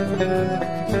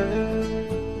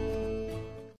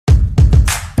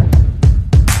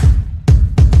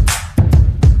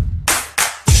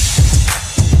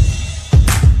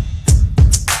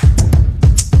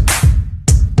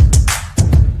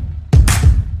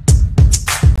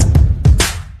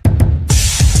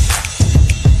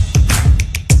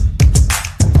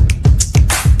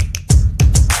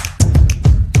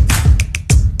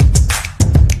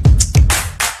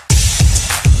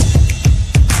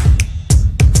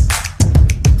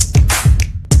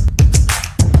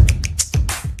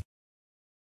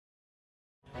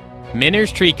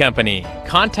 Minner's Tree Company.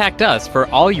 Contact us for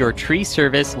all your tree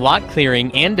service, lot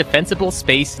clearing, and defensible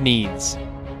space needs.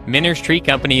 Minner's Tree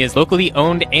Company is locally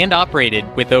owned and operated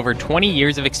with over 20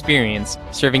 years of experience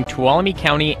serving Tuolumne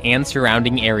County and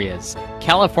surrounding areas.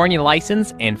 California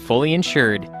licensed and fully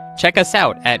insured. Check us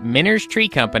out at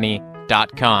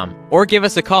minnerstreecompany.com or give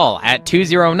us a call at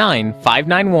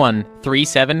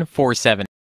 209-591-3747.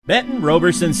 Benton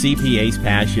Roberson CPA's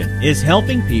passion is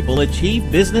helping people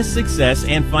achieve business success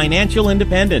and financial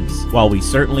independence. While we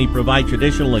certainly provide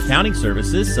traditional accounting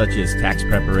services such as tax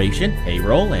preparation,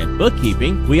 payroll, and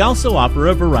bookkeeping, we also offer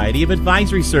a variety of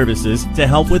advisory services to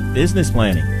help with business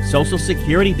planning, Social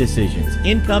Security decisions,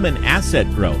 income and asset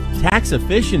growth, tax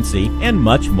efficiency, and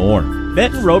much more.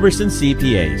 Benton Roberson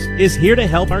CPAs is here to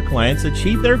help our clients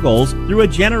achieve their goals through a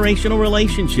generational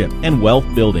relationship and wealth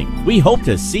building. We hope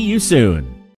to see you soon.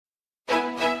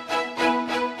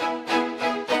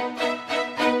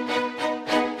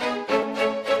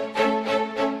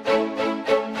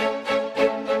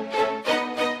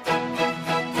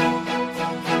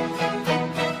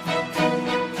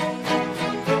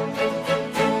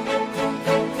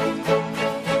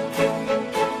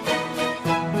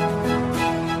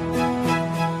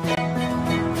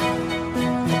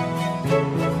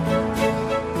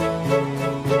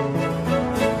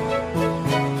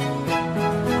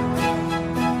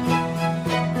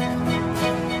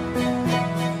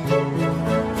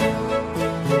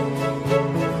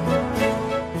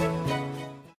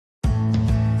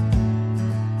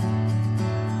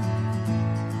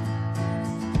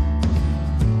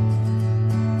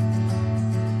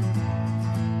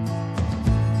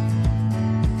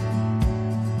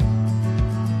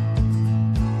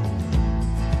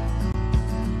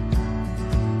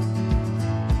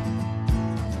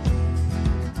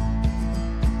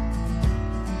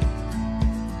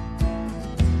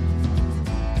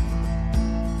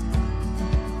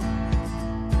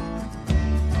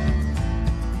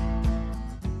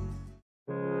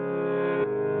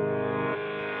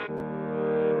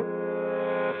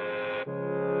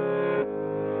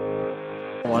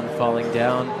 One falling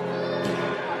down.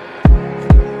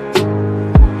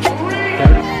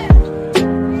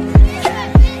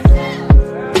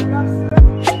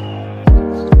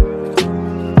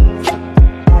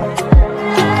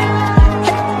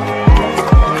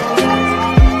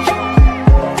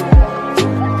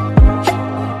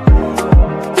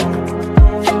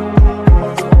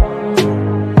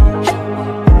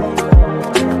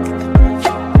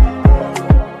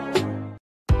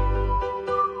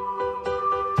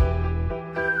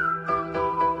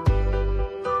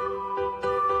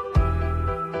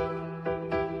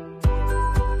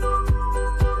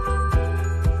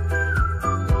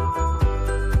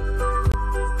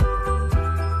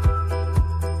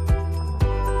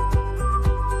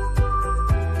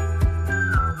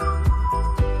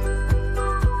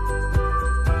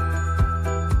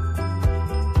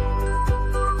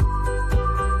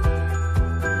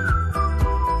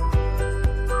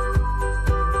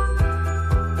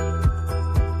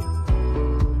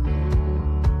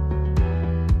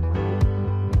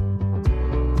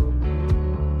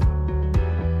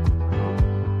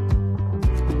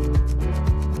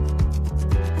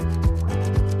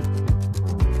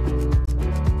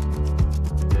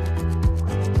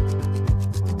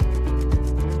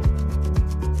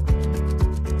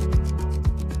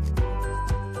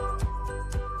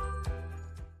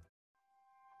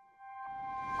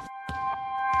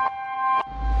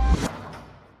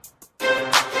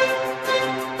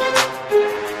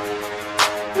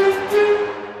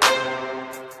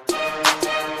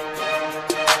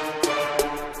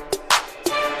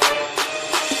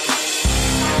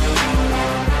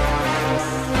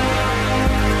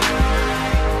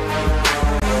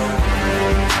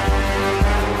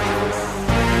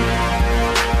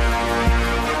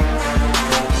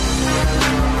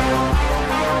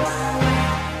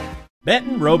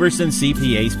 Benton Roberson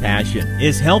CPA's passion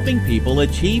is helping people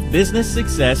achieve business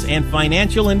success and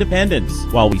financial independence.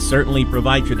 While we certainly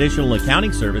provide traditional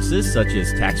accounting services such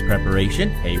as tax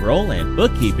preparation, payroll, and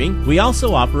bookkeeping, we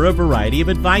also offer a variety of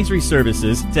advisory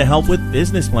services to help with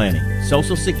business planning,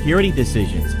 social security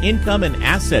decisions, income and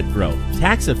asset growth,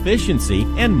 tax efficiency,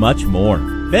 and much more.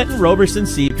 Benton Roberson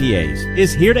CPAs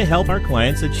is here to help our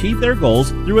clients achieve their goals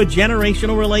through a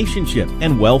generational relationship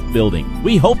and wealth building.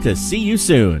 We hope to see you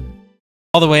soon.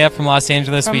 All the way up from Los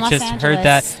Angeles. From we Los just Angeles. heard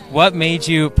that. What made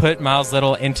you put Miles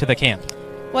Little into the camp?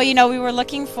 Well, you know, we were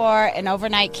looking for an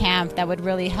overnight camp that would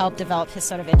really help develop his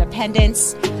sort of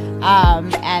independence.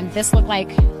 And this looked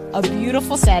like a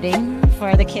beautiful setting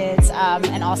for the kids,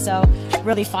 and also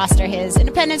really foster his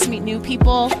independence, meet new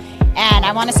people. And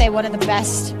I want to say one of the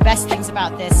best things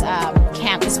about this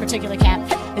camp, this particular camp,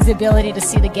 is the ability to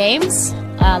see the games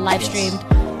live streamed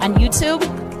on YouTube.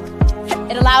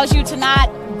 It allows you to not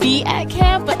be at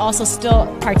camp, but also still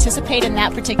participate in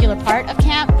that particular part of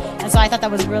camp. And so I thought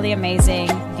that was really amazing.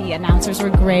 The announcers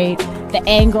were great. The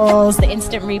angles, the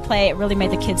instant replay, it really made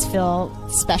the kids feel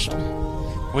special.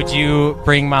 Would you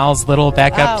bring Miles Little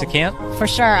back up to camp? For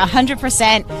sure,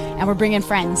 100%, and we're bringing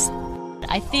friends.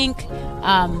 I think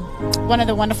one of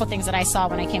the wonderful things that I saw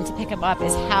when I came to pick him up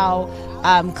is how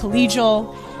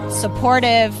collegial,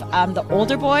 supportive the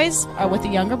older boys are with the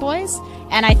younger boys.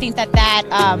 And I think that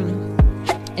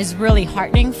is really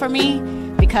heartening for me,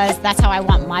 because that's how I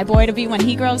want my boy to be when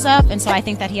he grows up. And so I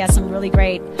think that he has some really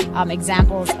great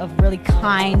examples of really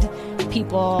kind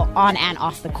people on and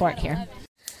off the court here.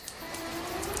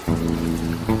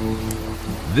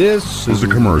 This is a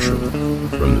commercial.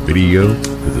 From the video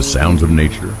to the sounds of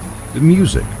nature, the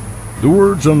music, the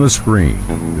words on the screen,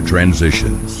 the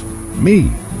transitions.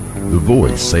 Me, the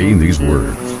voice saying these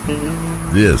words.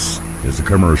 This is a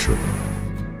commercial.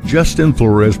 Justin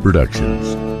Flores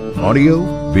Productions.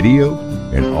 Audio, video,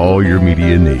 and all your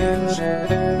media needs.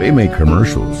 They make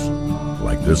commercials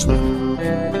like this one.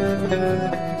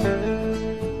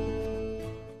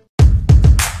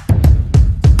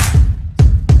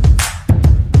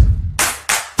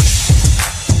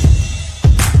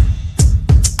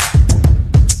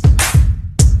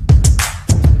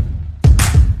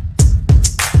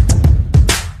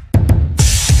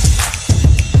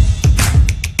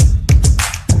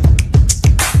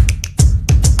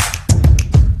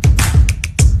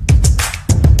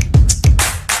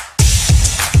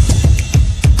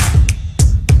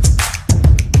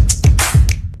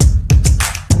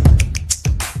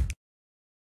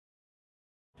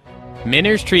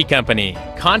 Minner's Tree Company.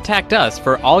 Contact us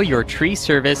for all your tree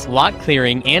service, lot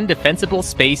clearing, and defensible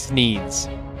space needs.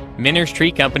 Minner's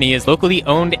Tree Company is locally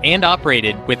owned and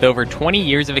operated with over 20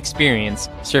 years of experience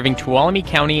serving Tuolumne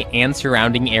County and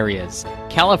surrounding areas.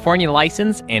 California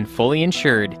licensed and fully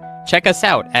insured. Check us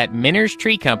out at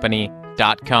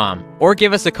minnerstreecompany.com or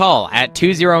give us a call at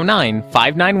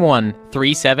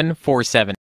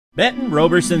 209-591-3747. Benton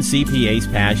Roberson CPA's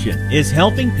passion is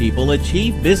helping people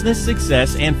achieve business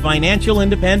success and financial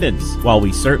independence. While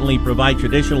we certainly provide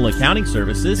traditional accounting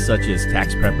services such as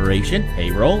tax preparation,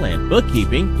 payroll, and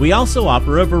bookkeeping, we also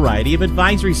offer a variety of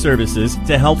advisory services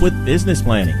to help with business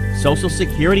planning, social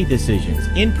security decisions,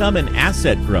 income and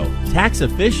asset growth, tax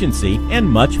efficiency, and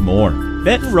much more.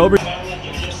 Benton Roberson.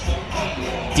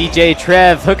 DJ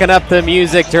Trev hooking up the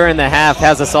music during the half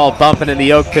has us all bumping in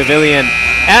the Oak Pavilion.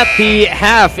 At the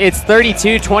half, it's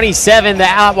 32-27. The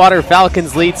Atwater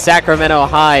Falcons lead Sacramento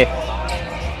High.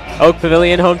 Oak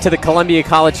Pavilion, home to the Columbia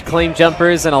College Claim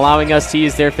Jumpers, and allowing us to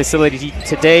use their facility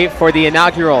today for the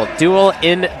inaugural Duel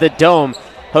in the Dome,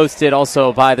 hosted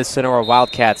also by the Sonora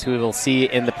Wildcats, who we will see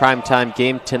in the primetime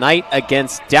game tonight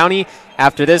against Downey.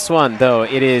 After this one, though,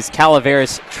 it is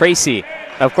Calaveras-Tracy.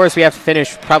 Of course, we have to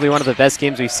finish probably one of the best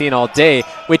games we've seen all day,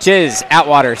 which is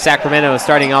Atwater, Sacramento,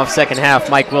 starting off second half.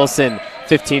 Mike Wilson,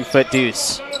 15-foot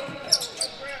deuce.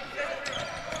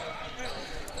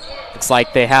 Looks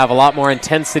like they have a lot more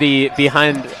intensity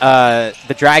behind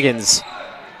the Dragons,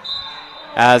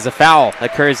 as a foul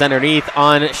occurs underneath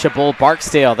on Shabul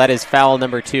Barksdale. That is foul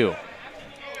number 3,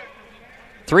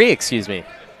 excuse me.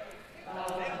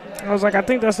 I was like, I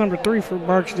think that's number 3 for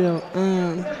Barksdale.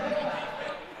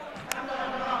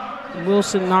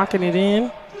 Wilson knocking it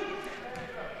in.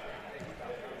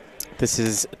 This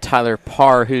is Tyler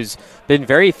Parr, who's been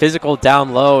very physical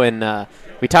down low, and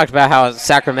we talked about how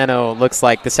Sacramento looks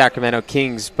like the Sacramento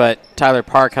Kings, but Tyler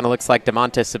Parr kind of looks like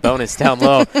Domantas Sabonis down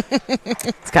low.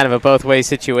 It's kind of a both-way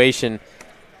situation.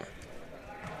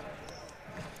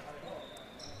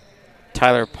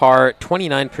 Tyler Parr,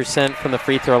 29% from the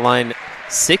free throw line,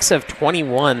 6 of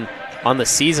 21 on the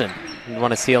season. You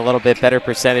want to see a little bit better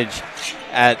percentage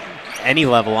at any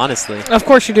level, honestly. Of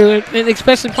course you do, and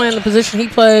especially playing the position he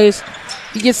plays.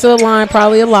 He gets to the line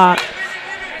probably a lot.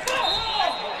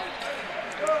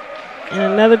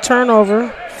 And another turnover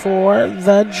for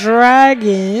the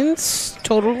Dragons,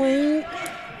 totaling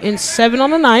in 7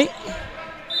 on the night.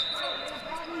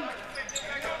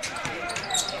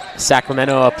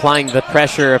 Sacramento applying the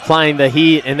pressure, applying the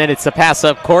heat, and then it's a pass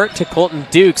up court to Colton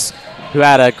Dukes, who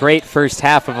had a great first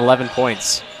half of 11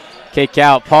 points. Kick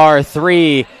out, par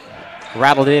 3,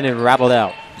 rattled in and rattled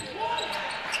out.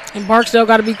 And Barksdale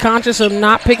got to be conscious of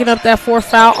not picking up that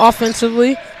 4th foul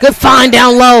offensively. Good find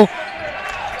down low.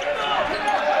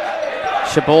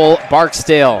 Shabol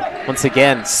Barksdale, once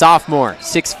again, sophomore,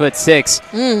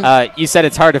 6'6". You said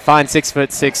it's hard to find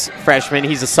 6'6" freshmen.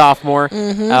 He's a sophomore,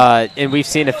 and we've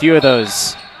seen a few of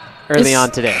those early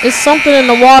on today. It's something in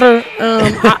the water.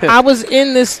 I was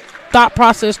in this thought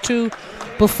process too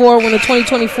before when the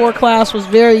 2024 class was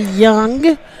very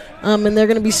young, and they're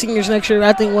going to be seniors next year.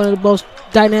 I think one of the most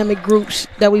dynamic groups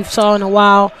that we've saw in a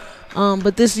while.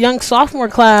 But this young sophomore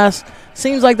class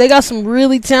seems like they got some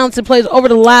really talented players. Over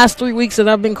the last 3 weeks that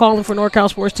I've been calling for NorCal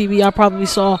Sports TV, I probably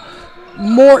saw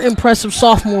more impressive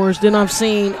sophomores than I've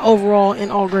seen overall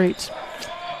in all grades.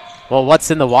 Well,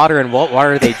 what's in the water and what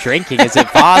water are they drinking? Is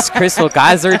it Voss, Crystal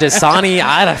Geyser, Dasani?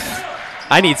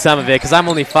 I need some of it because I'm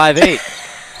only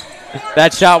 5'8".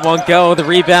 That shot won't go. The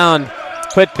rebound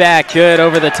put back good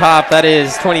over the top. That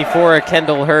is 24,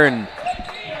 Kendall Hearn.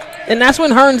 And that's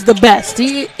when Hearn's the best.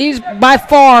 He's by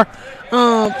far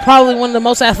probably one of the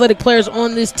most athletic players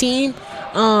on this team.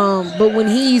 But when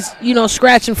he's,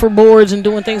 scratching for boards and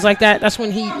doing things like that, that's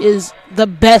when he is the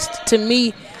best to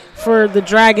me for the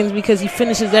Dragons because he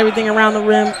finishes everything around the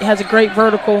rim. He has a great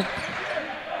vertical.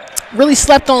 Really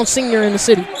slept on senior in the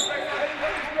city.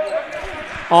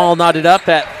 All knotted up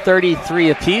at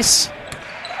 33 apiece.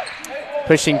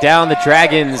 Pushing down the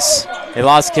Dragons. They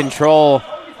lost control.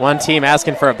 One team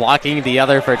asking for a blocking, the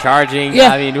other for charging.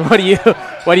 Yeah. I mean, what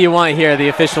do you want here? The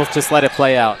officials just let it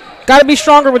play out. Got to be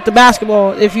stronger with the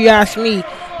basketball, if you ask me.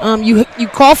 You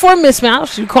call for a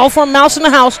mismatch. You call for a mouse in the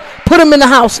house. Put them in the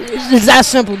house. It's that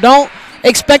simple. Don't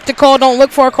expect a call. Don't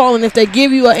look for a call. And if they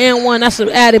give you an and one, that's an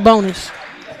added bonus.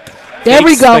 There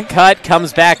we go. The cut,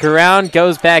 comes back around,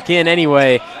 goes back in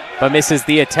anyway, but misses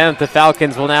the attempt. The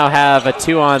Falcons will now have a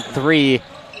 2-on-3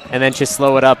 and then just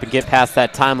slow it up and get past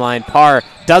that timeline. Parr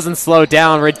doesn't slow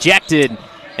down, rejected,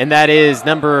 and that is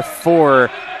number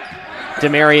 4,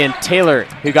 Demarion Taylor,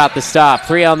 who got the stop.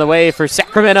 3 on the way for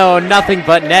Sacramento, nothing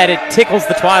but net. It tickles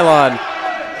the Twylon.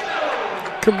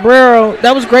 Cabrero,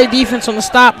 that was great defense on the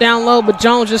stop down low, but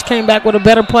Jones just came back with a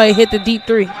better play, hit the deep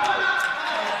 3.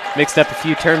 Mixed up a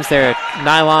few terms there,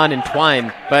 nylon and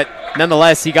twine, but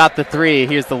nonetheless, he got the 3.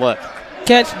 Here's the look.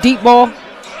 Catch, deep ball,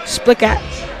 split cat.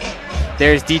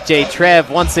 There's DJ Trev,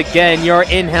 once again, your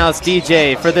in-house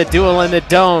DJ for the Duel in the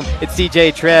Dome. It's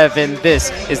DJ Trev, and this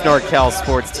is NorCal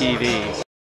Sports TV.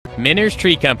 Minner's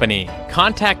Tree Company.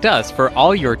 Contact us for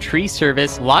all your tree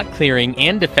service, lot clearing,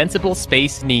 and defensible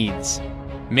space needs.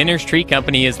 Minner's Tree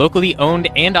Company is locally owned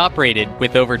and operated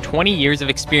with over 20 years of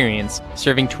experience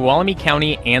serving Tuolumne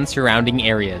County and surrounding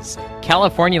areas.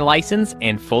 California licensed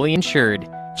and fully insured.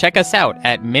 Check us out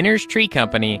at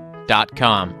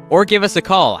minnerstreecompany.com or give us a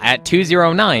call at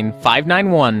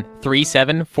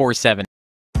 209-591-3747.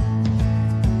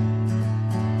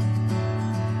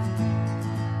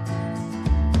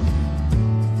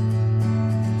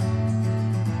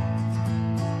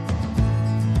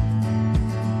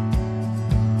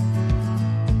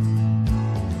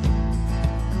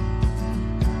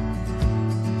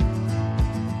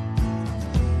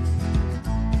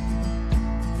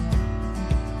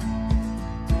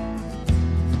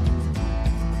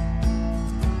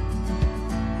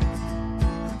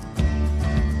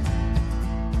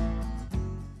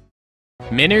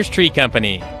 Minner's Tree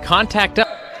Company. Contact us.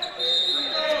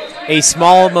 A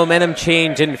small momentum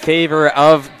change in favor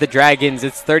of the Dragons.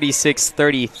 It's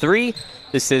 36-33.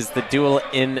 This is the Duel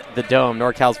in the Dome.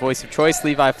 NorCal's voice of choice,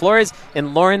 Levi Flores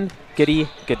and Lauren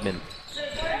Goody-Goodman.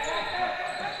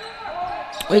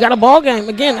 We got a ball game.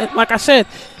 Again, like I said,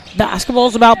 basketball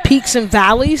is about peaks and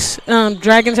valleys.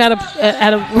 Dragons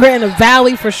we're in a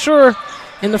valley for sure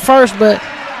in the first, but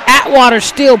Atwater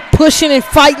still pushing and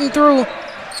fighting through.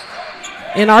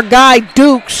 And our guy,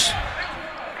 Dukes,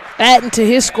 adding to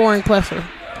his scoring plethora.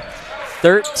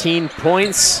 13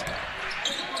 points.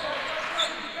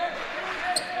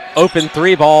 Open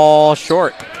 3 ball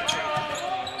short.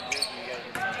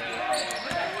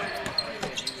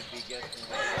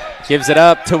 Gives it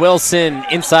up to Wilson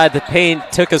inside the paint.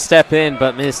 Took a step in,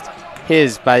 but missed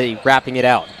his by wrapping it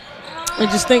out. I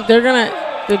just think the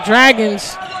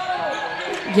Dragons,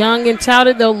 young and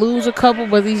touted. They'll lose a couple,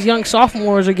 but these young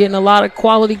sophomores are getting a lot of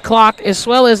quality clock, as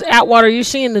well as Atwater. You're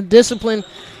seeing the discipline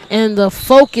and the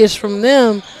focus from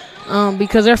them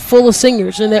because they're full of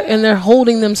seniors, and they're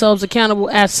holding themselves accountable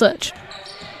as such.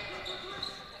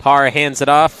 Parr hands it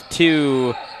off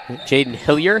to Jaden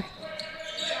Hillier.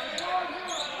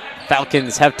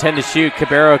 Falcons have 10 to shoot.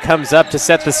 Cabero comes up to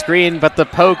set the screen, but the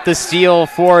poke, the steal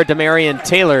for Demarion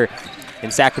Taylor.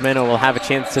 And Sacramento will have a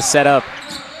chance to set up.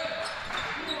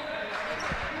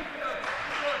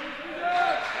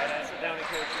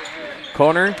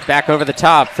 Corner, back over the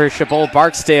top for Chabot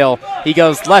Barksdale. He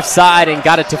goes left side and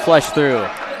got it to flush through.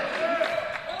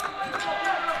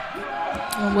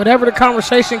 Whatever the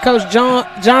conversation Coach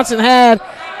Johnson had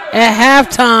at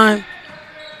halftime.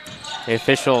 The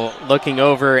official looking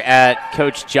over at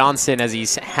Coach Johnson as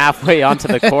he's halfway onto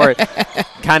the court,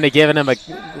 kind of giving him a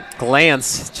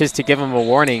glance just to give him a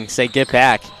warning, say get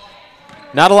back.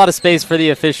 Not a lot of space for the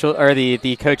official or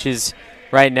the coaches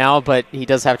right now, but he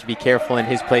does have to be careful in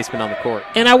his placement on the court.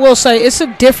 And I will say, it's a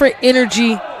different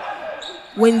energy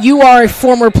when you are a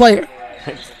former player.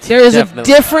 There is a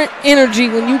different energy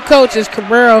when you coach, as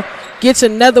Cabrera gets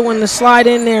another one to slide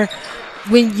in there.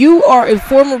 When you are a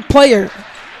former player,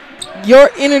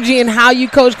 your energy and how you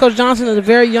coach. Coach Johnson is a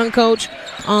very young coach,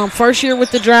 first year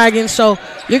with the Dragons, so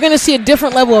you're going to see a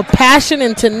different level of passion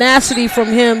and tenacity from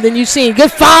him than you've seen.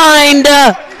 Good find.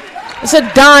 It's a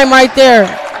dime right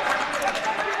there.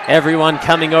 Everyone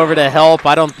coming over to help.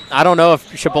 I don't know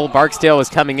if Chabot Barksdale was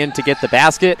coming in to get the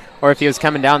basket or if he was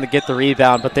coming down to get the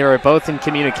rebound, but they were both in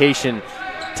communication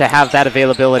to have that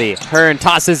availability. Hearn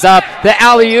tosses up. The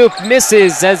alley-oop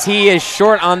misses as he is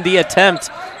short on the attempt.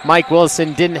 Mike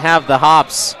Wilson didn't have the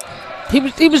hops.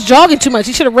 He was jogging too much.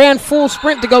 He should have ran full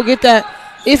sprint to go get that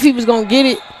if he was going to get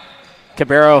it.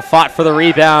 Cabero fought for the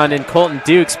rebound, and Colton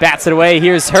Dukes bats it away.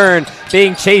 Here's Hearn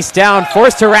being chased down,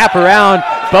 forced to wrap around.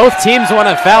 Both teams want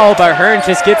to foul, but Hearn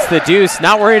just gets the deuce,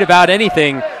 not worried about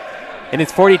anything. And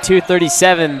it's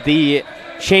 42-37. The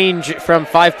change from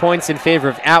 5 points in favor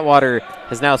of Atwater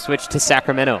has now switched to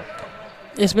Sacramento.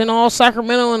 It's been all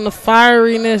Sacramento, and the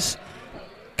fieriness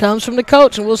comes from the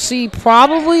coach, and we'll see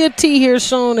probably a T here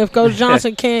soon if Coach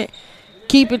Johnson can't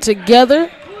keep it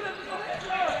together.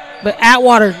 But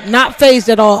Atwater, not phased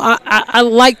at all. I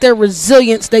like their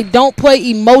resilience. They don't play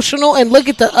emotional, and look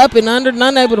at the up and under.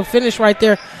 None able to finish right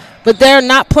there. But they're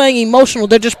not playing emotional.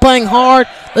 They're just playing hard.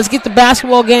 Let's get the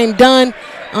basketball game done.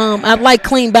 I like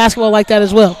clean basketball like that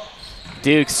as well.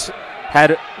 Dukes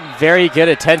had very good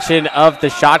attention of the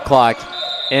shot clock,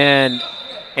 and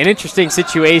an interesting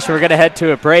situation. We're going to head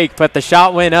to a break, but the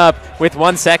shot went up with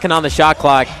 1 second on the shot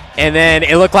clock, and then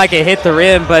it looked like it hit the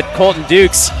rim, but Colton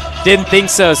Dukes didn't think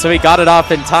so, so he got it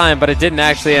off in time, but it didn't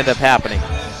actually end up happening.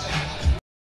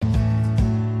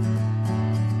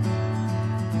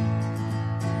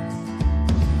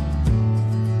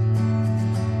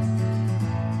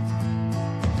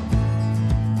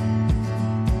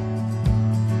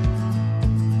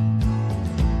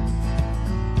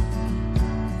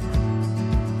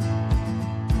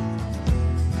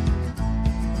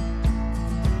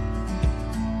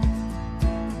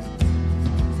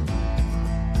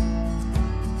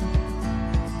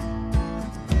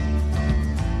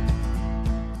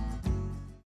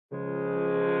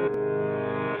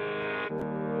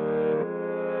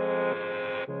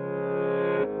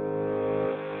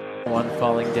 One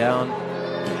falling down.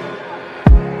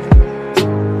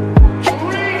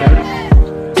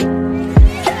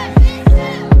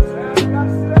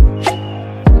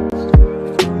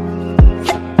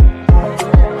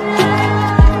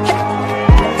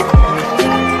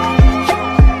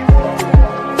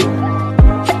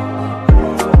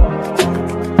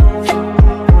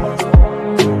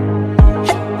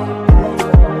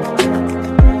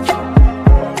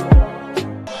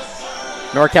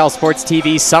 NorCal Sports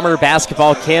TV Summer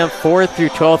Basketball Camp, 4th through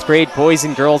 12th grade boys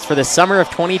and girls for the summer of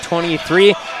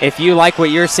 2023. If you like what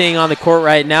you're seeing on the court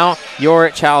right now, your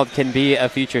child can be a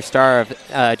future star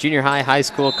of junior high, high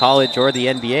school, college, or the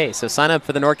NBA. So sign up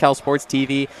for the NorCal Sports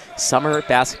TV Summer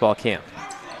Basketball Camp.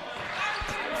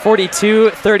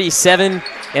 42-37,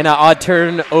 and an odd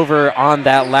turnover on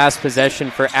that last possession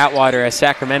for Atwater as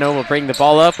Sacramento will bring the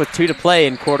ball up with 2 to play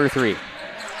in quarter 3.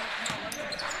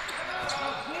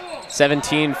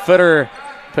 17-footer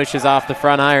pushes off the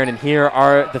front iron, and here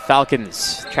are the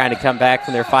Falcons trying to come back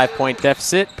from their 5-point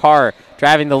deficit. Parr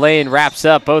driving the lane, wraps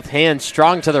up, both hands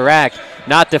strong to the rack,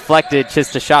 not deflected,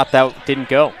 just a shot that didn't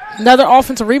go. Another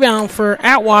offensive rebound for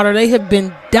Atwater. They have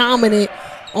been dominant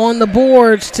on the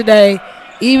boards today,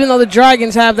 even though the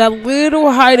Dragons have that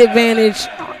little height advantage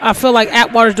I feel like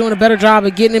Atwater's doing a better job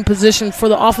of getting in position for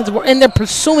the offensive board, and they're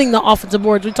pursuing the offensive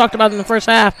boards. We talked about it in the first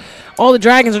half. All the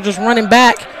Dragons are just running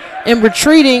back and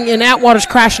retreating, and Atwater's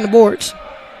crashing the boards.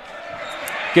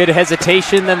 Good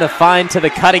hesitation, then the find to the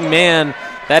cutting man.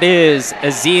 That is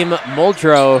Azim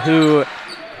Muldrow, who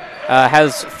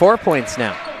has 4 points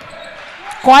now.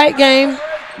 Quiet game,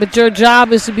 but your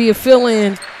job is to be a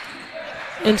fill-in.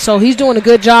 And so he's doing a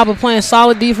good job of playing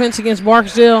solid defense against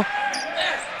Barksdale.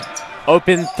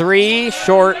 Open three,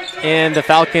 short, and the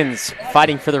Falcons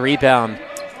fighting for the rebound.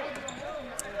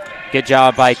 Good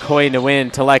job by Coy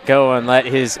Nguyen to let go and let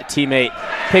his teammate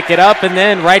pick it up, and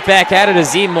then right back at it,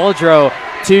 Azim Muldrow.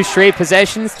 2 straight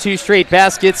possessions, 2 straight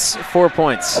baskets, 4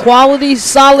 points. Quality,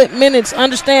 solid minutes.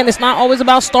 Understand, it's not always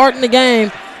about starting the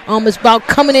game. It's about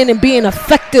coming in and being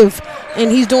effective,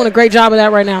 and he's doing a great job of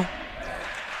that right now.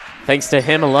 Thanks to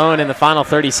him alone in the final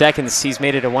 30 seconds, he's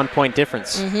made it a 1-point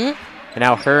difference. And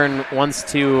now Hearn wants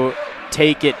to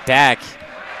take it back.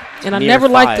 And I never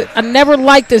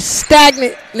liked the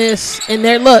stagnantness in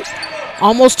there. Look,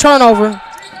 almost turnover.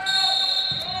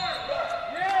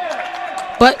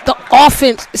 But the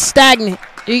offense is stagnant.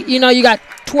 You know, you got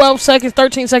 12 seconds,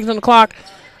 13 seconds on the clock.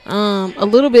 A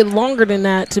little bit longer than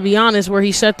that, to be honest, where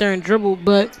he sat there and dribbled.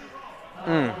 But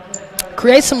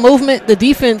create some movement. The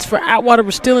defense for Atwater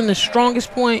was still in the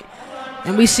strongest point.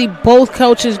 And we see both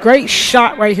coaches. Great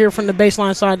shot right here from the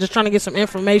baseline side. Just trying to get some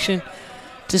information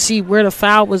to see where the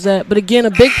foul was at. But, again,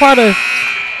 a big part of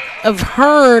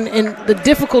Hearn and the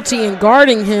difficulty in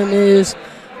guarding him is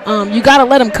you got to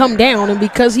let him come down. And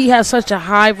because he has such a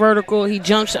high vertical, he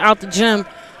jumps out the gym,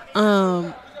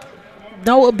 no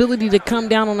ability to come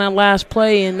down on that last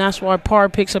play, and that's why Parr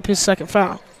picks up his second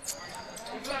foul.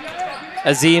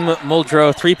 Azim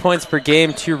Muldrow, 3 points per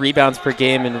game, 2 rebounds per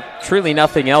game, and truly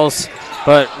nothing else.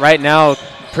 But right now,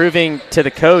 proving to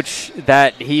the coach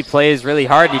that he plays really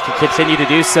hard. He can continue to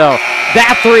do so.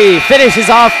 That three finishes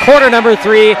off quarter number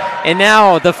 3, and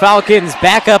now the Falcons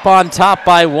back up on top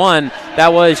by 1.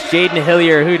 That was Jaden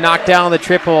Hillier who knocked down the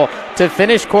triple to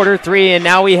finish quarter 3, and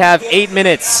now we have 8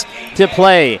 minutes to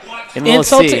play. And we'll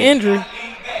Insult see. to injury.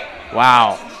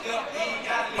 Wow.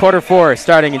 Quarter 4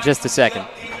 starting in just a second.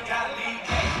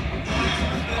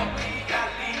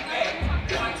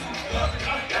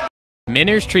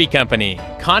 Minner's Tree Company.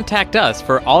 Contact us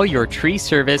for all your tree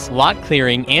service, lot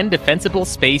clearing, and defensible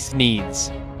space needs.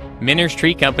 Minner's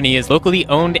Tree Company is locally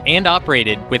owned and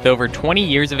operated with over 20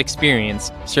 years of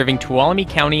experience serving Tuolumne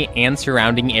County and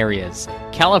surrounding areas.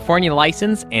 California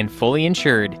licensed and fully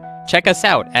insured. Check us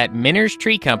out at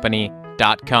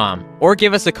minnerstreecompany.com or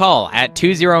give us a call at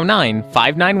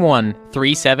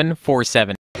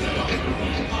 209-591-3747.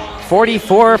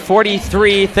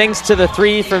 44-43, thanks to the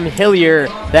 3 from Hillier,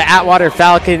 the Atwater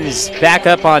Falcons back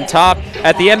up on top.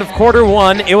 At the end of quarter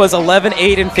 1, it was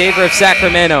 11-8 in favor of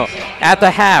Sacramento. At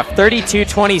the half,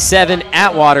 32-27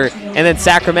 Atwater, and then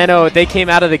Sacramento, they came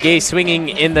out of the gate swinging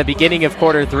in the beginning of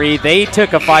quarter 3. They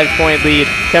took a 5-point lead,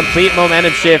 complete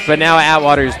momentum shift, but now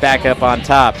Atwater's back up on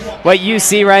top. What you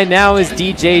see right now is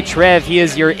DJ Trev. He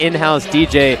is your in-house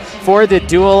DJ for the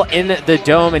Duel in the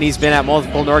Dome, and he's been at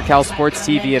multiple NorCal Sports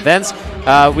TV events.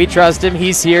 We trust him.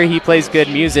 He's here. He plays good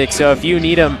music. So if you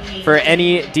need him for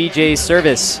any DJ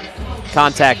service,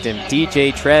 contact him.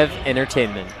 DJ Trev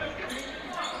Entertainment.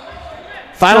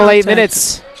 Final 8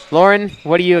 minutes. Lauren,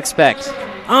 what do you expect?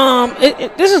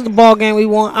 This is the ball game we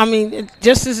want. I mean,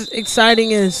 just as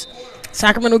exciting as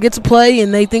Sacramento gets a play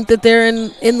and they think that they're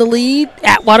in the lead,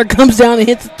 Atwater comes down and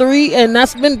hits a 3, and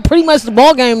that's been pretty much the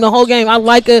ball game the whole game. I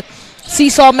like a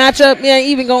seesaw matchup. Yeah,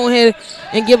 even go ahead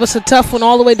and give us a tough one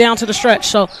all the way down to the stretch.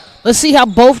 So let's see how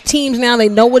both teams now, they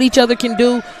know what each other can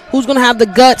do. Who's going to have the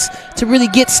guts to really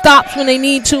get stops when they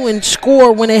need to and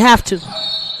score when they have to.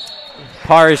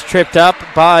 Parr is tripped up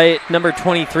by number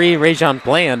 23, Rajon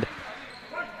Bland.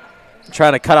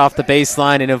 Trying to cut off the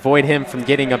baseline and avoid him from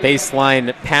getting a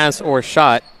baseline pass or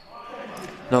shot.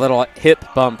 And a little hip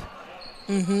bump.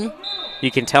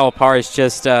 You can tell Parr is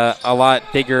just a lot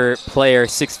bigger player,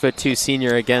 6'2"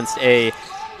 senior against a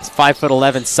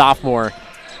 5'11" sophomore.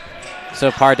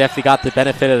 So Parr definitely got the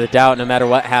benefit of the doubt no matter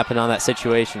what happened on that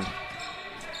situation.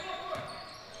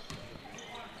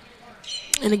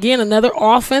 And again, another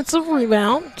offensive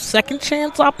rebound, second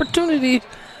chance opportunity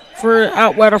for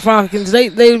Atwater Falcons.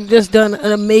 They've just done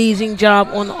an amazing job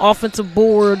on the offensive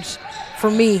boards.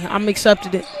 For me, I'm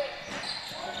accepted it.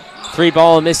 3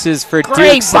 ball misses for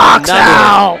Great Dukes. box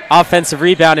out. Offensive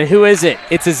rebound, and who is it?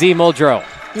 It's Azim Muldrow.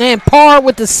 Man, Parr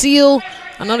with the seal.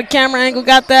 I know the camera angle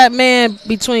got that, man.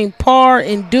 Between Parr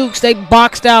and Dukes, they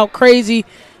boxed out crazy.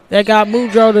 That got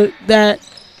Muldrow to that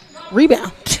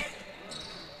rebound.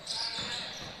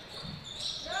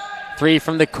 Three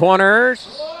from the corner.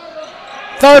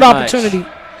 Third opportunity.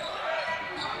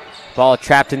 Ball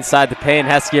trapped inside the paint,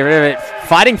 has to get rid of it.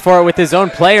 Fighting for it with his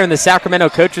own player, and the Sacramento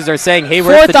coaches are saying, hey,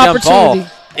 where's the jump ball?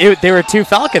 There were two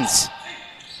Falcons.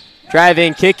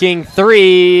 Driving, kicking,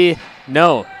 three.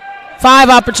 No. 5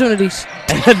 opportunities.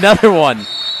 Another one.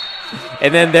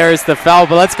 And then there's the foul.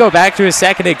 But let's go back to a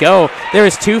second ago. There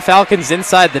was two Falcons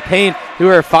inside the paint who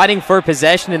were fighting for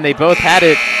possession, and they both had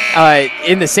it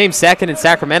in the same second. And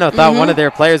Sacramento thought one of their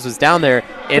players was down there,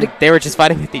 and they were just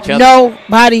fighting with each other.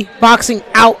 Nobody boxing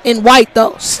out in white,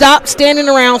 though. Stop standing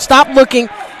around. Stop looking.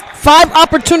 5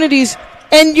 opportunities,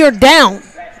 and you're down.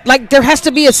 Like, there has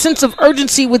to be a sense of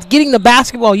urgency with getting the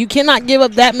basketball. You cannot give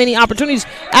up that many opportunities.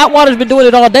 Atwater's been doing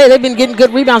it all day. They've been getting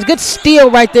good rebounds. Good steal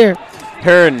right there.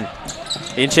 Hearn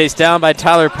being chased down by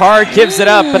Tyler Parr. Gives it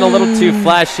up and a little too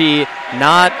flashy.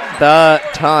 Not the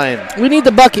time. We need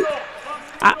the bucket.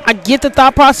 I get the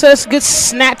thought process. Good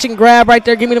snatch and grab right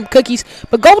there. Give me them cookies.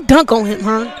 But go dunk on him,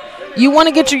 Hearn. You want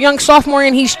to get your young sophomore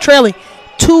in. He's trailing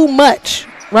too much,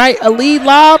 right? A lead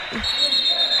lob.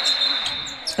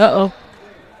 Uh-oh.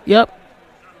 Yep.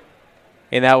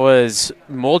 And that was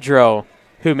Muldrow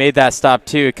who made that stop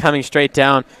too, coming straight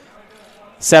down,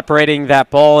 separating that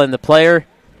ball and the player.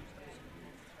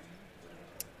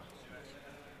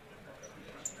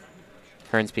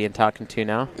 Hearn's being talking to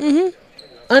now.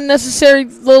 Unnecessary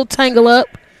little tangle up.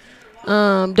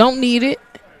 Don't need it.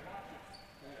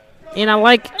 And I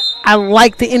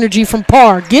like the energy from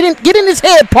Parr. Get in his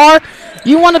head, Parr.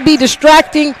 You want to be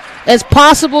distracting as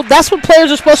possible. That's what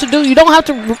players are supposed to do. You don't have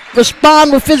to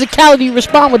respond with physicality. You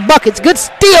respond with buckets. Good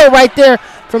steal right there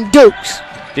from Dukes.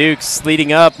 Dukes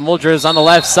leading up. Muldrow's on the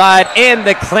left side. And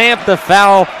the clamp, the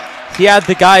foul. He had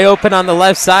the guy open on the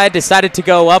left side, decided to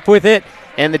go up with it,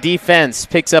 and the defense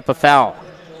picks up a foul.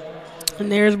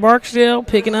 And there's Barksdale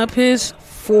picking up his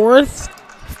 4th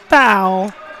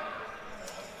foul.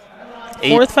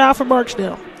 4th foul for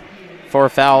Barksdale. 4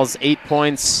 fouls, 8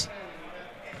 points.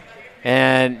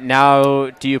 And now,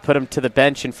 do you put him to the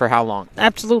bench, and for how long?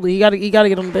 Absolutely. You got to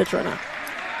get on the bench right now.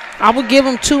 I would give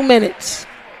him 2 minutes.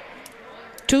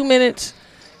 2 minutes,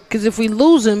 because if we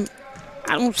lose him,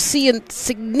 I don't see a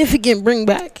significant bring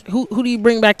back. Who do you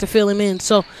bring back to fill him in?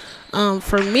 So,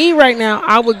 for me right now,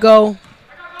 I would go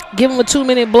give him a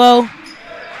 2-minute blow.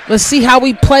 Let's see how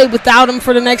we play without him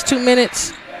for the next 2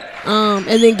 minutes, and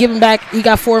then give him back. He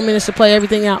got 4 minutes to play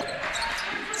everything out.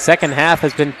 Second half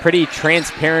has been pretty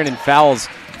transparent in fouls.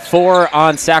 4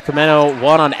 on Sacramento,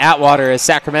 1 on Atwater, as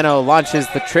Sacramento launches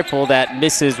the triple that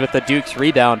misses with the Dukes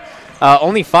rebound.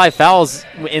 Only 5 fouls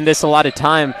in this allotted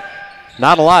time.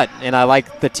 Not a lot, and I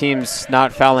like the teams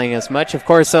not fouling as much. Of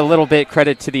course, a little bit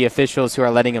credit to the officials who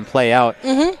are letting them play out.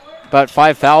 But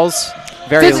 5 fouls,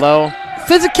 very low.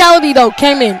 Physicality, though,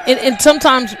 came in. And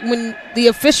sometimes when the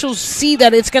officials see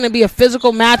that it's going to be a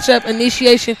physical matchup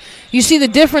initiation, you see the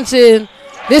difference in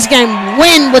this game.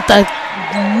 Win with a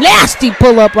nasty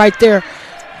pull-up right there.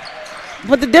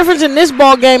 But the difference in this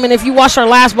ball game, and if you watch our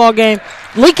last ball game,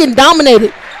 Lincoln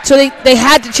dominated. So they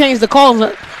had to change the calls.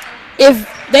 If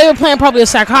they were playing probably a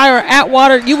Sac High or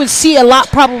Atwater, you would see a lot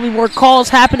probably more calls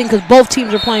happening because both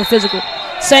teams are playing physical.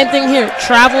 Same thing here.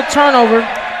 Travel, turnover.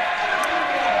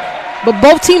 But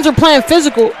both teams are playing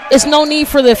physical. It's no need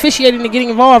for the officiating to get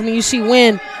involved. And you see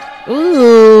Wynn.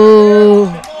 Ooh.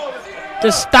 The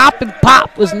stop and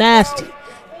pop was nasty.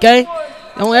 Okay?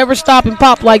 Don't ever stop and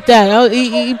pop like that.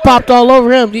 He popped all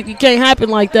over him. You can't happen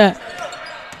like that.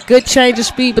 Good change of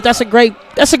speed, but that's a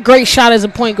great shot as a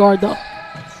point guard, though.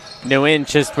 Nguyen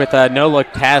just with a no-look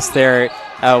pass there.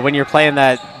 When you're playing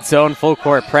that zone full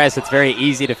court press, it's very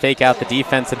easy to fake out the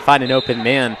defense and find an open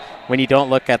man when you don't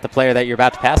look at the player that you're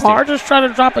about to pass Parr to. just try to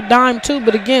drop a dime, too,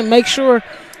 but again, make sure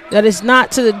that it's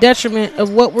not to the detriment of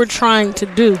what we're trying to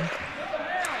do.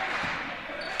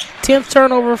 10th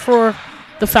turnover for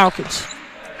the Falcons.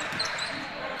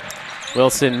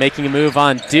 Wilson making a move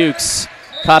on Dukes.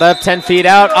 Caught up 10 feet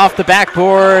out off the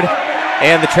backboard,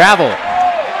 and the travel.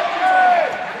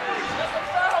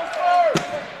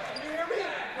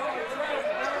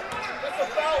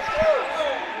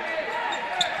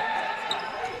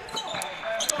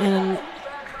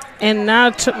 And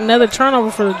now another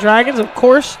turnover for the Dragons. Of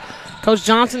course, Coach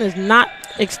Johnson is not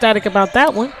ecstatic about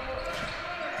that one.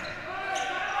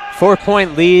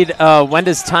 4-point lead. When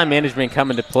does time management come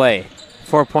into play?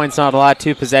 4 points, not a lot.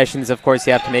 2 possessions, of course,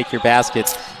 you have to make your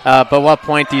baskets. But what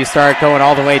point do you start going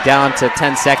all the way down to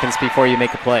 10 seconds before you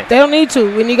make a play? They don't need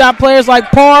to. When you got players like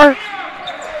Parr,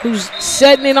 who's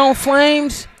setting it on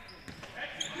flames,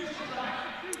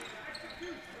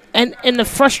 and the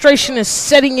frustration is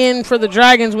setting in for the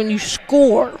Dragons when you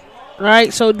score,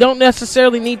 right? So don't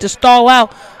necessarily need to stall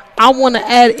out. I want to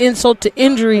add insult to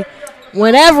injury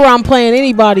whenever I'm playing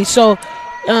anybody. So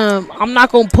I'm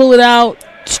not going to pull it out,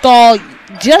 stall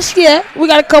just yet. We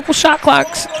got a couple shot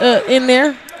clocks in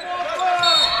there.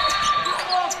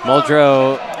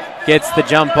 Muldrow gets the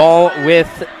jump ball with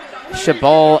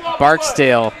Shabal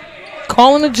Barksdale.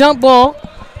 Calling the jump ball.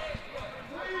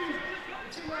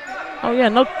 Oh, yeah,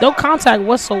 no contact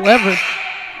whatsoever.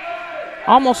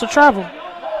 Almost a travel.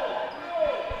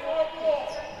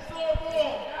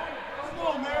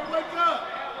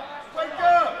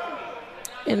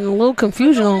 And a little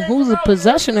confusion on who the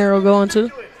possession arrow going to.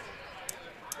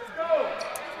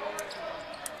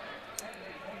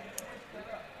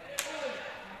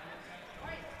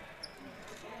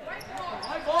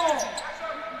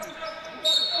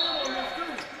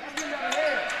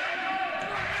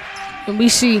 And we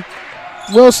see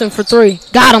Wilson for three.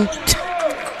 Got him.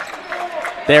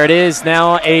 There it is,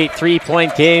 now a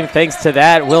 3-point game. Thanks to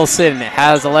that, Wilson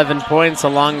has 11 points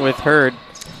along with Hurd.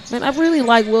 Man, I really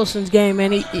like Wilson's game,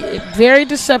 man. He very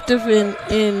deceptive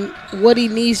in what he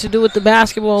needs to do with the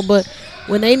basketball, but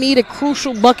when they need a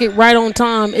crucial bucket right on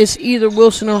time, it's either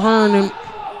Wilson or Hearn, and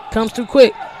comes through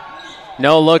quick.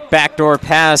 No look, backdoor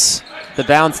pass, the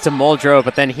bounce to Muldrow,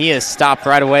 but then he is stopped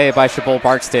right away by Shabal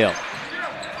Barksdale.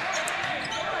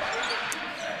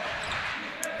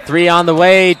 3 on the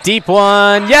way, deep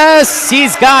one. Yes,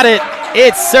 he's got it.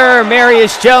 It's Sir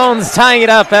Marius Jones tying it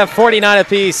up at 49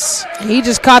 apiece. He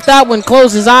just caught that one,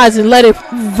 closed his eyes, and let it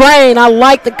rain. I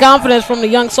like the confidence from the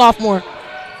young sophomore.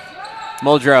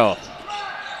 Muldrow.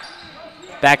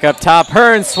 Back up top.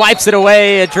 Hearn swipes it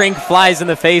away. A drink flies in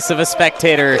the face of a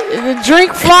spectator. The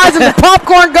drink flies and the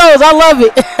popcorn goes. I love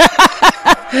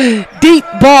it. Deep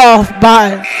ball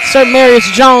by Sir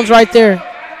Marius Jones right there.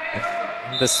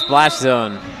 The splash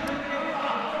zone.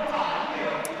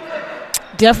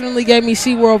 Definitely gave me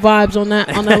SeaWorld vibes on that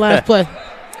last play.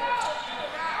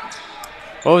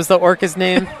 What was the orca's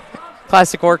name?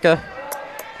 Classic orca.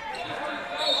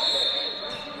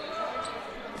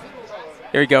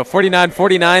 Here we go,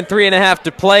 49-49, 3.5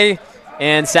 to play,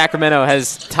 and Sacramento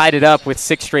has tied it up with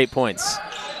 6 straight points.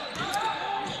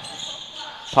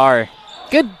 Parr.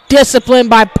 Good discipline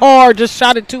by Parr, just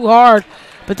shot it too hard,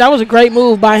 but that was a great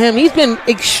move by him. He's been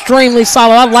extremely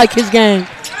solid. I like his game.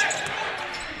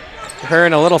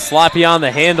 Hearn a little sloppy on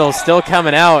the handle, still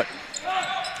coming out.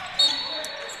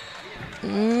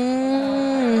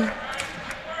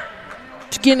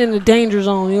 Just getting in the danger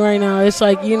zone right now. It's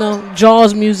like, you know,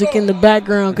 Jaws music in the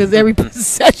background because every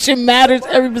possession matters,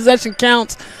 every possession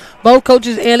counts. Both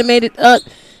coaches animated up,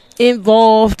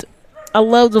 involved. I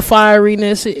love the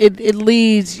fieriness. It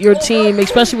leads your team,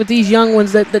 especially with these young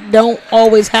ones that don't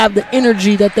always have the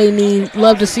energy that they need.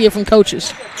 Love to see it from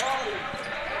coaches.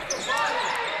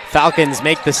 Falcons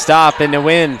make the stop and the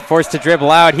win. Forced to dribble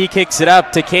out. He kicks it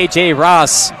up to KJ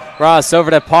Ross. Ross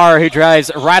over to Parr, who drives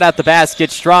right at the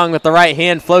basket. Strong with the right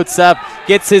hand, floats up,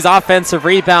 gets his offensive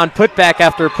rebound, putback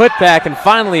after putback, and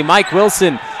finally Mike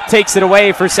Wilson takes it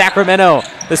away for Sacramento.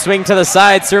 The swing to the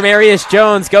side. Sir Marius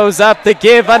Jones goes up, the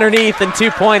give underneath, and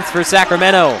 2 points for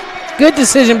Sacramento. Good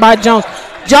decision by Jones.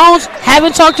 Jones,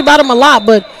 haven't talked about him a lot,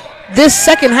 but this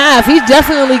second half, he's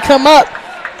definitely come up.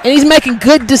 And he's making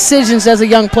good decisions as a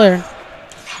young player.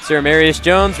 Sir Marius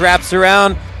Jones wraps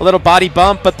around, a little body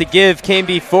bump, but the give came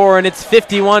before, and it's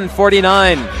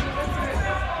 51-49.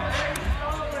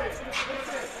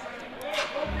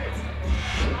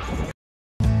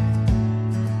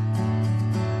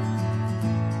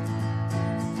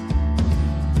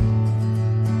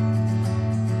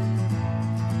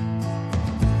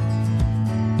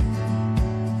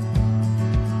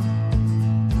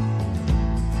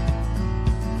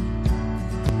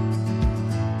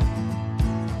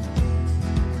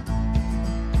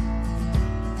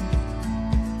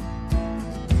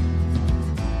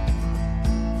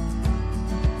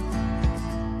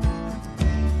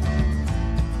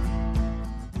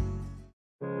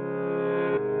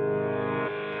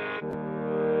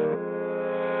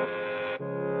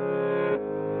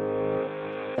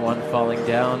 One falling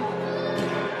down.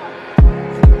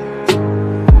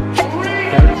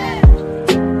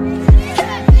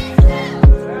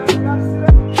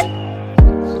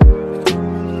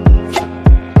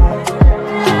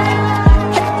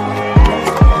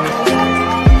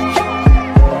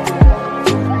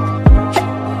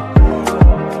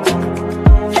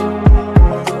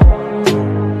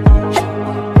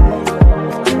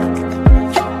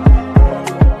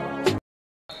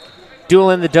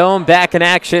 Duel in the Dome, back in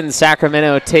action.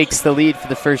 Sacramento takes the lead for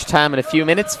the first time in a few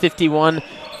minutes,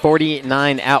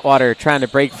 51-49. Atwater trying to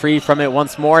break free from it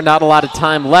once more. Not a lot of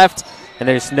time left, and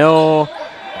there's no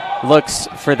looks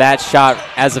for that shot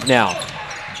as of now.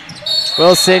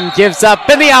 Wilson gives up,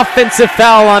 and the offensive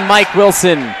foul on Mike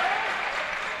Wilson.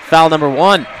 Foul number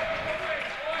 1.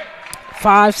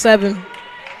 5-7.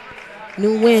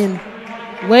 New win.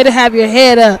 Way to have your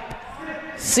head up.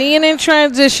 Seeing in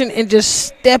transition and just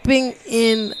stepping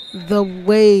in the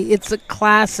way. It's a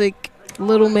classic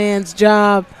little man's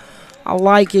job. I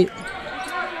like it.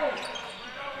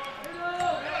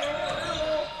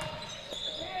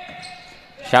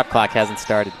 Shot clock hasn't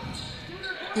started.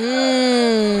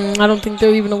 I don't think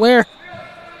they're even aware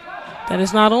that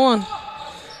it's not on.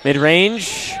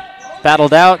 Mid-range,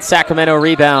 battled out, Sacramento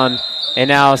rebound, and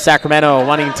now Sacramento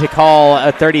wanting to call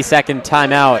a 30-second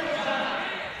timeout.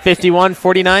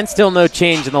 51-49, still no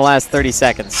change in the last 30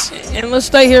 seconds. And let's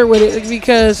stay here with it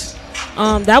because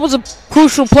that was a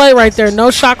crucial play right there.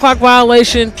 No shot clock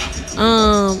violation.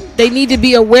 They need to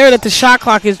be aware that the shot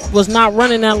clock was not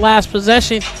running that last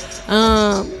possession.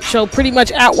 So pretty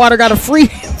much Atwater got a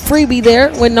freebie there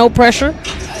with no pressure.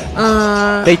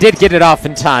 They did get it off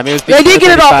in time. They did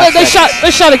get it off.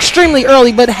 They shot extremely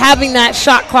early, but having that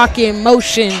shot clock in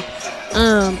motion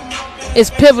is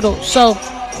pivotal. So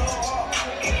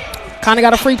kind of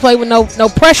got a free play with no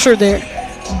pressure there.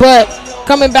 But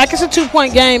coming back, it's a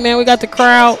 2-point game, man. We got the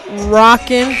crowd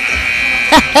rocking.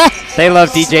 They love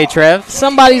DJ Trev.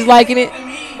 Somebody's liking it.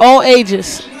 All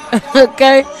ages.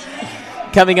 Okay.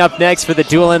 Coming up next for the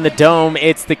Duel in the Dome,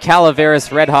 it's the Calaveras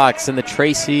Redhawks and the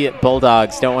Tracy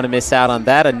Bulldogs. Don't want to miss out on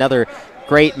that. Another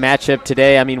great matchup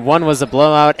today. I mean, one was a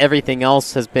blowout. Everything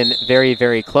else has been very,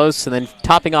 very close. And then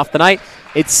topping off the night,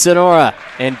 it's Sonora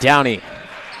and Downey.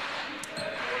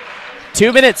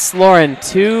 2 minutes, Lauren.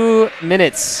 2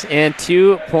 minutes and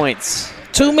 2 points.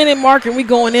 2-minute mark and we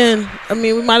going in. I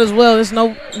mean, we might as well. There's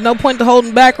no point to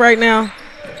holding back right now.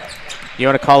 You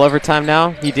want to call overtime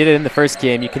now? You did it in the first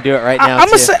game. You can do it right now. I'm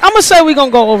gonna say we're gonna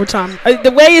go overtime.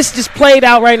 The way it's just played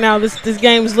out right now, this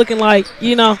game is looking like,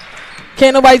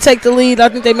 can't nobody take the lead. I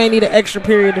think they may need an extra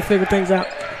period to figure things out.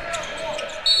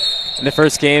 In the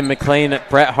first game, McLean,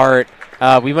 Bret Hart.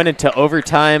 We went into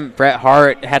overtime. Bret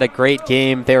Hart had a great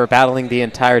game. They were battling the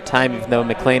entire time, even though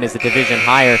McLean is a division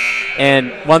higher.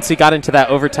 And once we got into that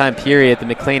overtime period, the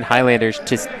McLean Highlanders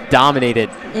just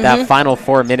dominated that final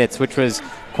 4 minutes, which was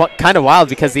kind of wild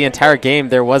because the entire game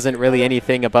there wasn't really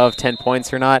anything above 10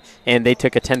 points or not, and they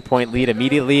took a 10-point lead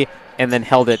immediately and then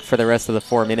held it for the rest of the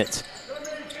 4 minutes.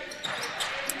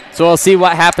 So we'll see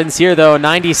what happens here, though.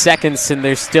 90 seconds, and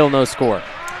there's still no score.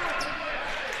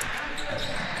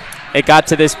 It got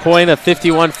to this point of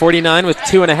 51-49 with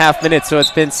 2.5 minutes, so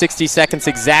it's been 60 seconds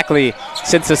exactly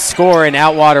since a score, and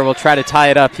Atwater will try to tie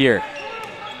it up here.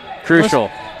 Crucial.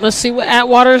 Let's see what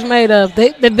Atwater is made of.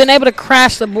 They've been able to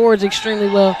crash the boards extremely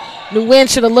well. Nguyen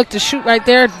should have looked to shoot right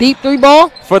there. Deep 3 ball.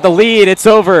 For the lead, it's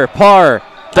over. Par.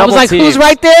 I was like, who's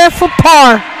right there for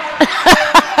par?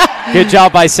 Good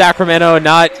job by Sacramento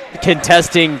not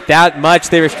contesting that much.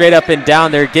 They were straight up and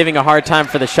down. They're giving a hard time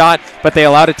for the shot, but they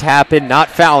allowed it to happen, not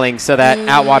fouling, so that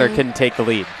Atwater couldn't take the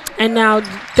lead. And now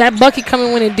that bucket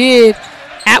coming when it did,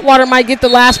 Atwater might get the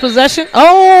last possession.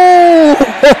 Oh!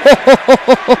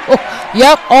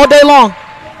 Yep, all day long.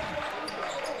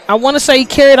 I want to say he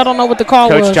carried. I don't know what the call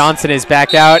was. Coach Johnson is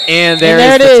back out, and there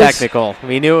is the technical.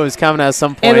 We knew it was coming at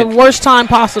some point. And the worst time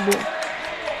possible.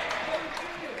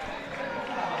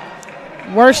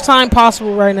 Worst time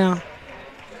possible right now.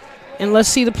 And let's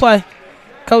see the play.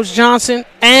 Coach Johnson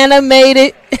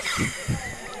animated.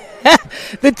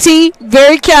 The T,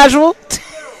 very casual.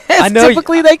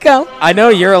 Typically they come. I know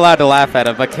you're allowed to laugh at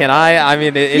him, but can I? I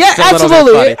mean, it's yeah, a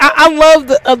absolutely. little bit funny. I love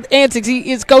the antics.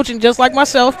 He is coaching just like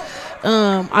myself.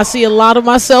 I see a lot of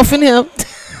myself in him.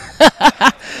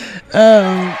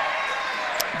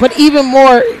 But even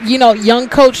more, young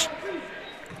coach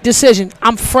decision.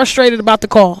 I'm frustrated about the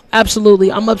call.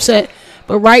 Absolutely. I'm upset.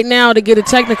 But right now, to get a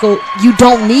technical, you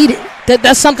don't need it.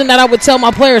 That's something that I would tell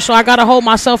my players, so I got to hold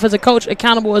myself as a coach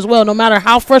accountable as well. No matter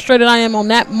how frustrated I am on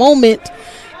that moment,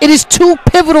 it is too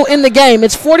pivotal in the game.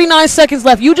 It's 49 seconds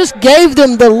left. You just gave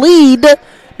them the lead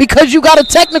because you got a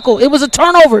technical. It was a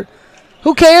turnover.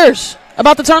 Who cares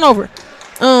about the turnover?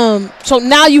 So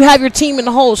now you have your team in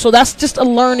the hole. So that's just a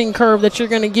learning curve that you're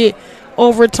going to get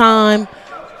over time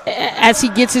as he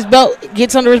gets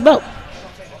under his belt.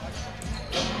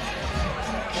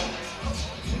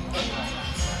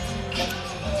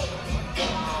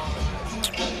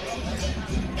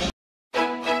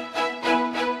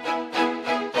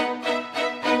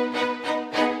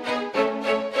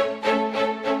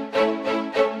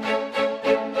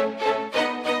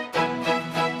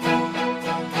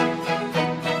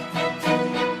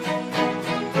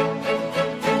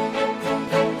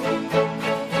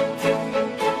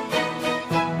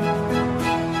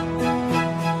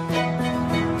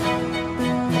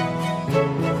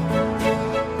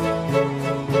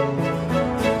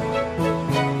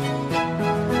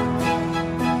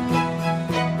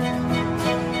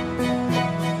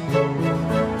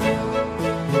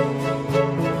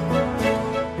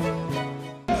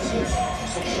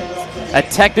 A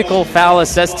technical foul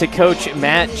assessed to Coach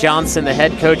Matt Johnson, the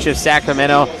head coach of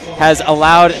Sacramento, has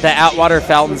allowed the Atwater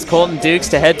Falcons, Colton Dukes,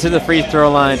 to head to the free throw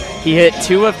line. He hit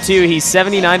 2 of 2. He's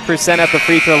 79% at the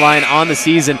free throw line on the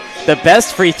season. The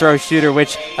best free throw shooter,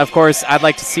 which, of course, I'd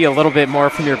like to see a little bit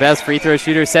more from your best free throw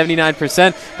shooter,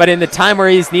 79%. But in the time where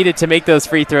he's needed to make those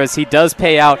free throws, he does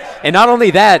pay out. And not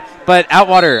only that, but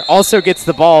Atwater also gets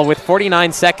the ball with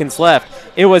 49 seconds left.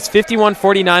 It was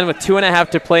 51-49 with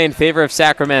 2.5 to play in favor of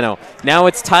Sacramento. Now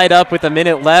it's tied up with a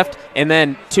minute left, and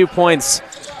then 2 points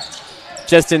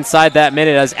just inside that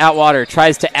minute as Atwater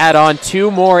tries to add on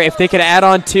 2 more. If they can add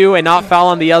on 2 and not foul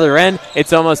on the other end,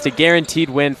 it's almost a guaranteed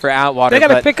win for Atwater. They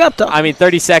got to pick up, though. I mean,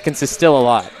 30 seconds is still a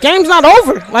lot. Game's not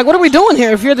over. Like, what are we doing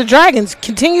here? If you're the Dragons,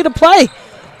 continue to play.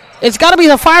 It's got to be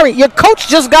the firing. Your coach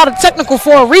just got a technical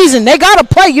for a reason. They got to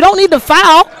play. You don't need to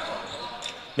foul.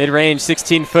 Mid-range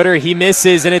 16-footer. He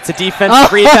misses, and it's a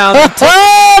defensive rebound.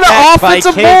 The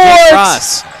offensive boards.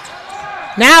 Ross.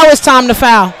 Now it's time to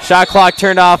foul. Shot clock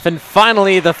turned off, and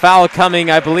finally the foul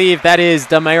coming. I believe that is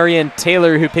Demarion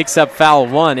Taylor who picks up foul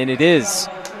 1, and it is.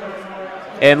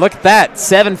 And look at that,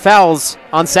 7 fouls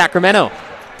on Sacramento.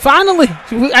 Finally.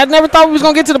 I never thought we was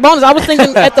going to get to the bonus. I was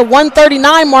thinking at the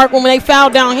 139 mark when they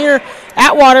fouled down here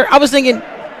at Atwater, I was thinking,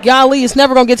 golly, it's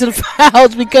never going to get to the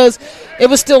fouls because it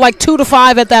was still like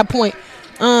 2-5 at that point.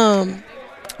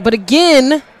 But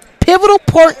again, pivotal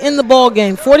point in the ball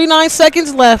game. 49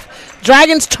 seconds left.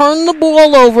 Dragons turn the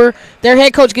ball over. Their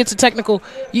head coach gets a technical.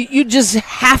 You just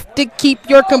have to keep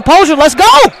your composure. Let's go.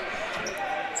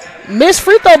 Missed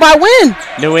free throw by Wynn.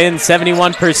 No win,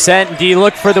 71%. Do you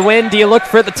look for the win? Do you look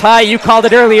for the tie? You called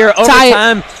it earlier.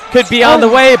 Overtime could be on the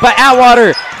way, but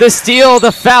Atwater, the steal,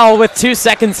 the foul with 2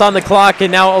 seconds on the clock,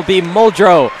 and now it will be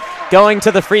Muldrow going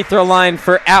to the free throw line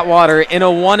for Atwater in a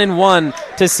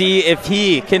 1-and-1 to see if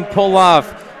he can pull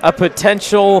off a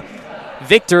potential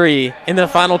victory in the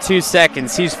final 2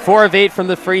 seconds. He's 4 of 8 from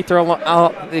the free throw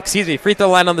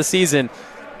line on the season.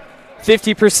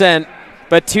 50%,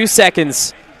 but 2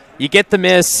 seconds. You get the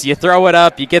miss, you throw it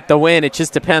up, you get the win. It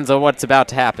just depends on what's about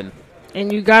to happen.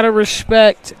 And you got to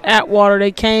respect Atwater.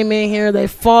 They came in here, they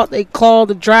fought, they clawed.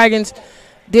 The Dragons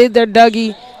did their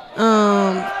Dougie.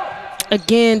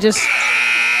 Again, just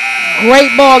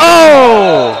great ball.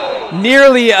 Oh!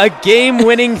 Nearly a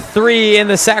game-winning 3, and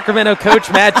the Sacramento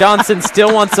coach, Matt Johnson,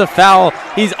 still wants a foul.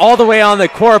 He's all the way on the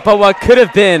court, but what could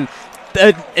have been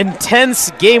an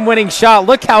intense game-winning shot.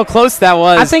 Look how close that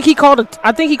was. I think he called a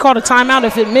timeout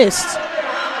if it missed.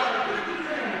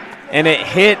 And it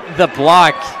hit the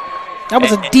block. That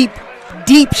was a deep,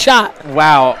 deep shot.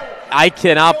 Wow. I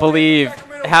cannot believe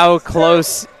how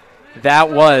close that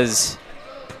was.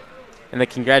 And the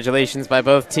congratulations by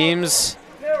both teams.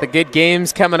 The good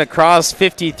games coming across,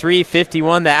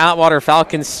 53-51. The Atwater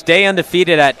Falcons stay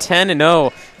undefeated at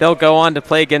 10-0. They'll go on to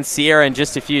play against Sierra in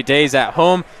just a few days at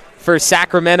home. For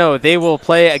Sacramento, they will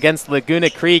play against Laguna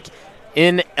Creek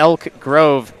in Elk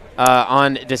Grove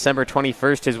on December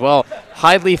 21st as well.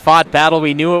 Highly fought battle.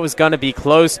 We knew it was going to be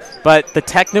close, but the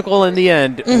technical in the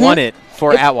end won it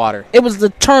for Atwater. It was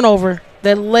the turnover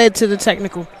that led to the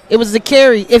technical. It was the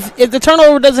carry. If the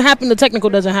turnover doesn't happen, the technical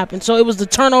doesn't happen. So it was the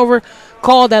turnover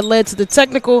call that led to the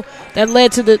technical, that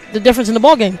led to the difference in the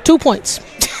ballgame. 2 points.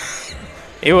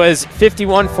 It was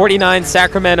 51-49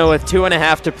 Sacramento with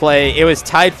 2.5 to play. It was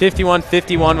tied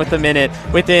 51-51 with a minute.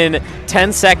 Within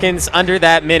 10 seconds under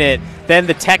that minute, then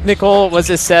the technical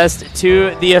was assessed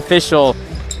to the official.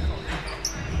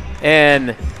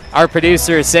 And our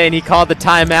producer is saying he called the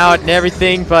timeout and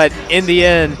everything, but in the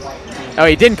end, oh,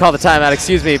 he didn't call the timeout,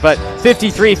 excuse me, but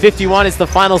 53-51 is the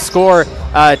final score.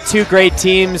 2 great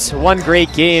teams, 1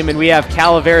 great game, and we have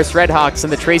Calaveras Redhawks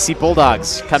and the Tracy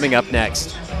Bulldogs coming up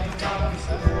next.